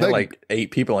had like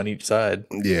 8 people on each side.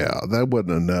 Yeah, that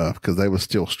wasn't enough because they were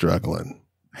still struggling.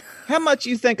 How much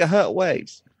you think a hut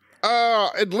weighs?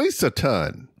 At least a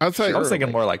ton. I'd say. I was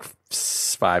thinking more like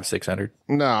 500-600.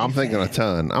 No, I'm thinking a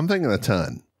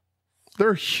ton.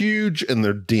 They're huge and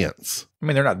they're dense. I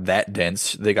mean, they're not that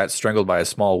dense. They got strangled by a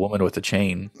small woman with a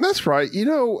chain. That's right. You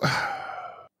know,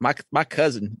 my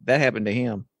cousin, that happened to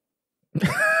him.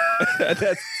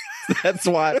 That's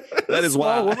why. That is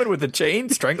why. A woman with a chain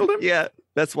strangled him? Yeah,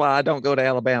 that's why I don't go to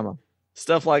Alabama.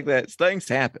 Stuff like that. Things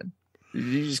happen.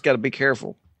 You just got to be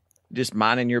careful. Just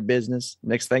minding your business.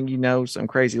 Next thing you know, some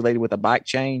crazy lady with a bike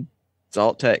chain. It's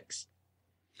all it takes.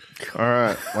 All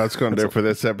right. Well, that's going to do it for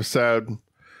this episode.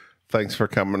 Thanks for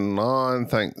coming on.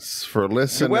 Thanks for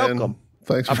listening. You're welcome.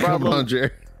 Thanks for coming on,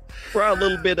 Jerry. Brought a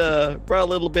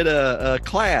little bit of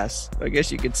class, I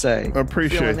guess you could say. I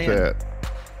appreciate that.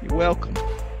 You're welcome.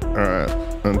 All right.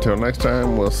 Until next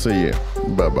time, we'll see you.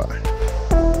 Bye-bye.